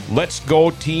night. Let's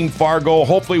go, Team Fargo.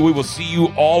 Hopefully we will see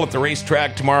you all at the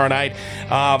racetrack tomorrow night.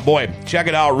 Boy, check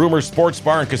it out. Rumor Sports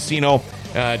Bar and Casino.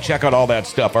 Check out all that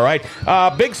stuff, all right?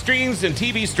 Big streams and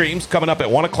TV streams coming up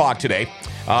at 1 o'clock today.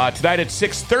 Tonight at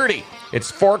 6:30. It's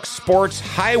Forks Sports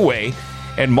Highway,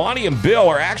 and Monty and Bill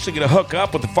are actually going to hook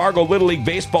up with the Fargo Little League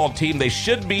baseball team. They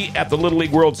should be at the Little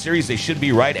League World Series. They should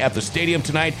be right at the stadium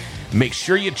tonight. Make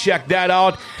sure you check that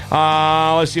out.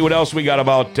 Let's see what else we got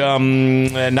about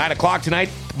 9 o'clock tonight.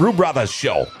 Brew Brothers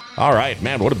show. All right,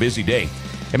 man, what a busy day.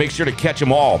 And make sure to catch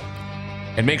them all.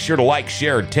 And make sure to like,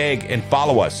 share, tag, and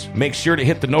follow us. Make sure to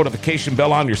hit the notification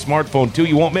bell on your smartphone, too.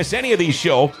 You won't miss any of these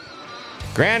shows.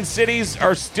 Grand Cities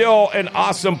are still an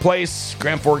awesome place.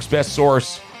 Grand Forks Best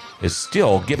Source is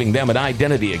still giving them an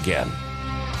identity again.